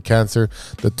prostate cancer.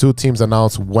 The two teams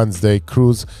announced Wednesday.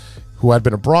 Cruz, who had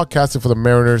been a broadcaster for the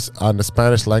Mariners on the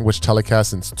Spanish language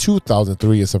telecast since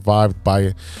 2003, is survived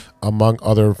by, among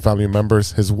other family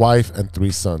members, his wife and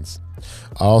 3 sons.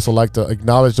 I also like to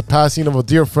acknowledge the passing of a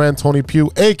dear friend, Tony Pugh,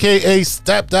 a.k.a.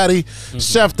 Stepdaddy,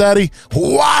 Chef Daddy.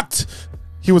 What?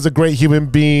 He was a great human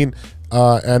being,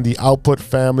 and the Output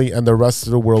family and the rest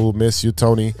of the world will miss you,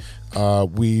 Tony.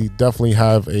 We definitely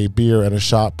have a beer and a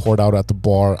shot poured out at the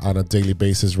bar on a daily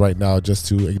basis right now just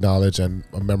to acknowledge and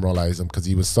memorialize him because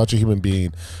he was such a human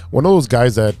being. One of those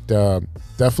guys that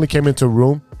definitely came into a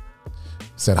room,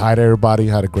 said hi to everybody,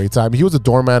 had a great time. He was a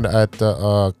doorman at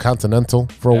Continental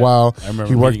for a while. I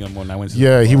remember meeting him when I went to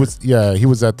he was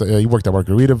at he worked at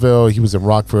Margaritaville. He was in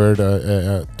Rockford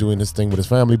doing his thing with his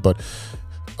family, but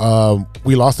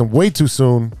we lost him way too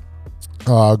soon.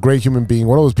 Great human being,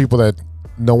 one of those people that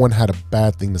no one had a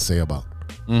bad thing to say about.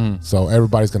 So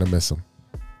everybody's gonna miss him.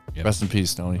 Yep. Rest in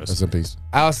peace, Tony. Rest in peace.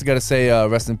 I also got to say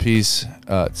rest in peace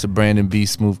to Brandon B.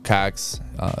 Smooth Cox.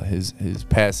 His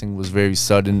passing was very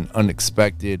sudden,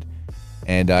 unexpected,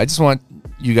 and I just want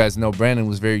you guys to know Brandon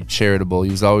was very charitable.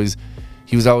 He was always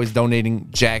donating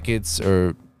jackets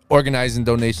or organizing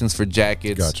donations for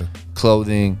jackets,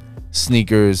 clothing,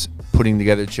 sneakers, putting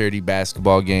together charity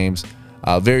basketball games.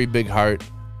 Very big heart,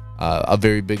 a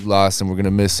very big loss, and we're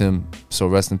gonna miss him. So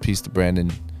rest in peace to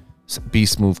Brandon B.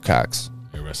 Smooth Cox.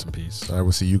 Rest in peace. I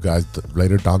will see you guys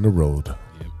later down the road. Yep.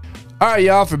 All right,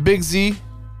 y'all. For Big Z,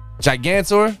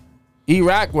 Gigantor,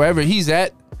 E-Rock, wherever he's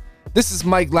at, this is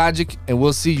Mike Logic, and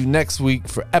we'll see you next week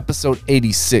for episode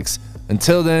 86.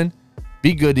 Until then,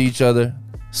 be good to each other.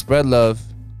 Spread love.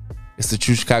 It's the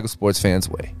True Chicago Sports Fans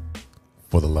way.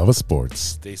 For the love of sports.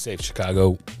 Stay safe,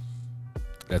 Chicago.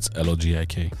 That's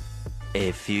L-O-G-I-K.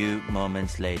 A few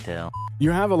moments later. You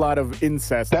have a lot of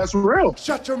incest. That's real.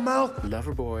 Shut your mouth.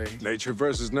 Lover boy. Nature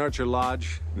versus nurture,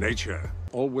 Lodge. Nature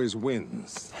always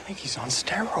wins. I think he's on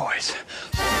steroids.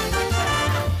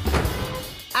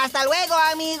 Hasta luego,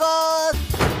 amigos.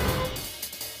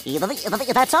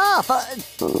 That's all.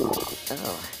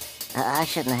 I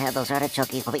shouldn't have had those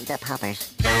artichoke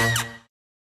poppers.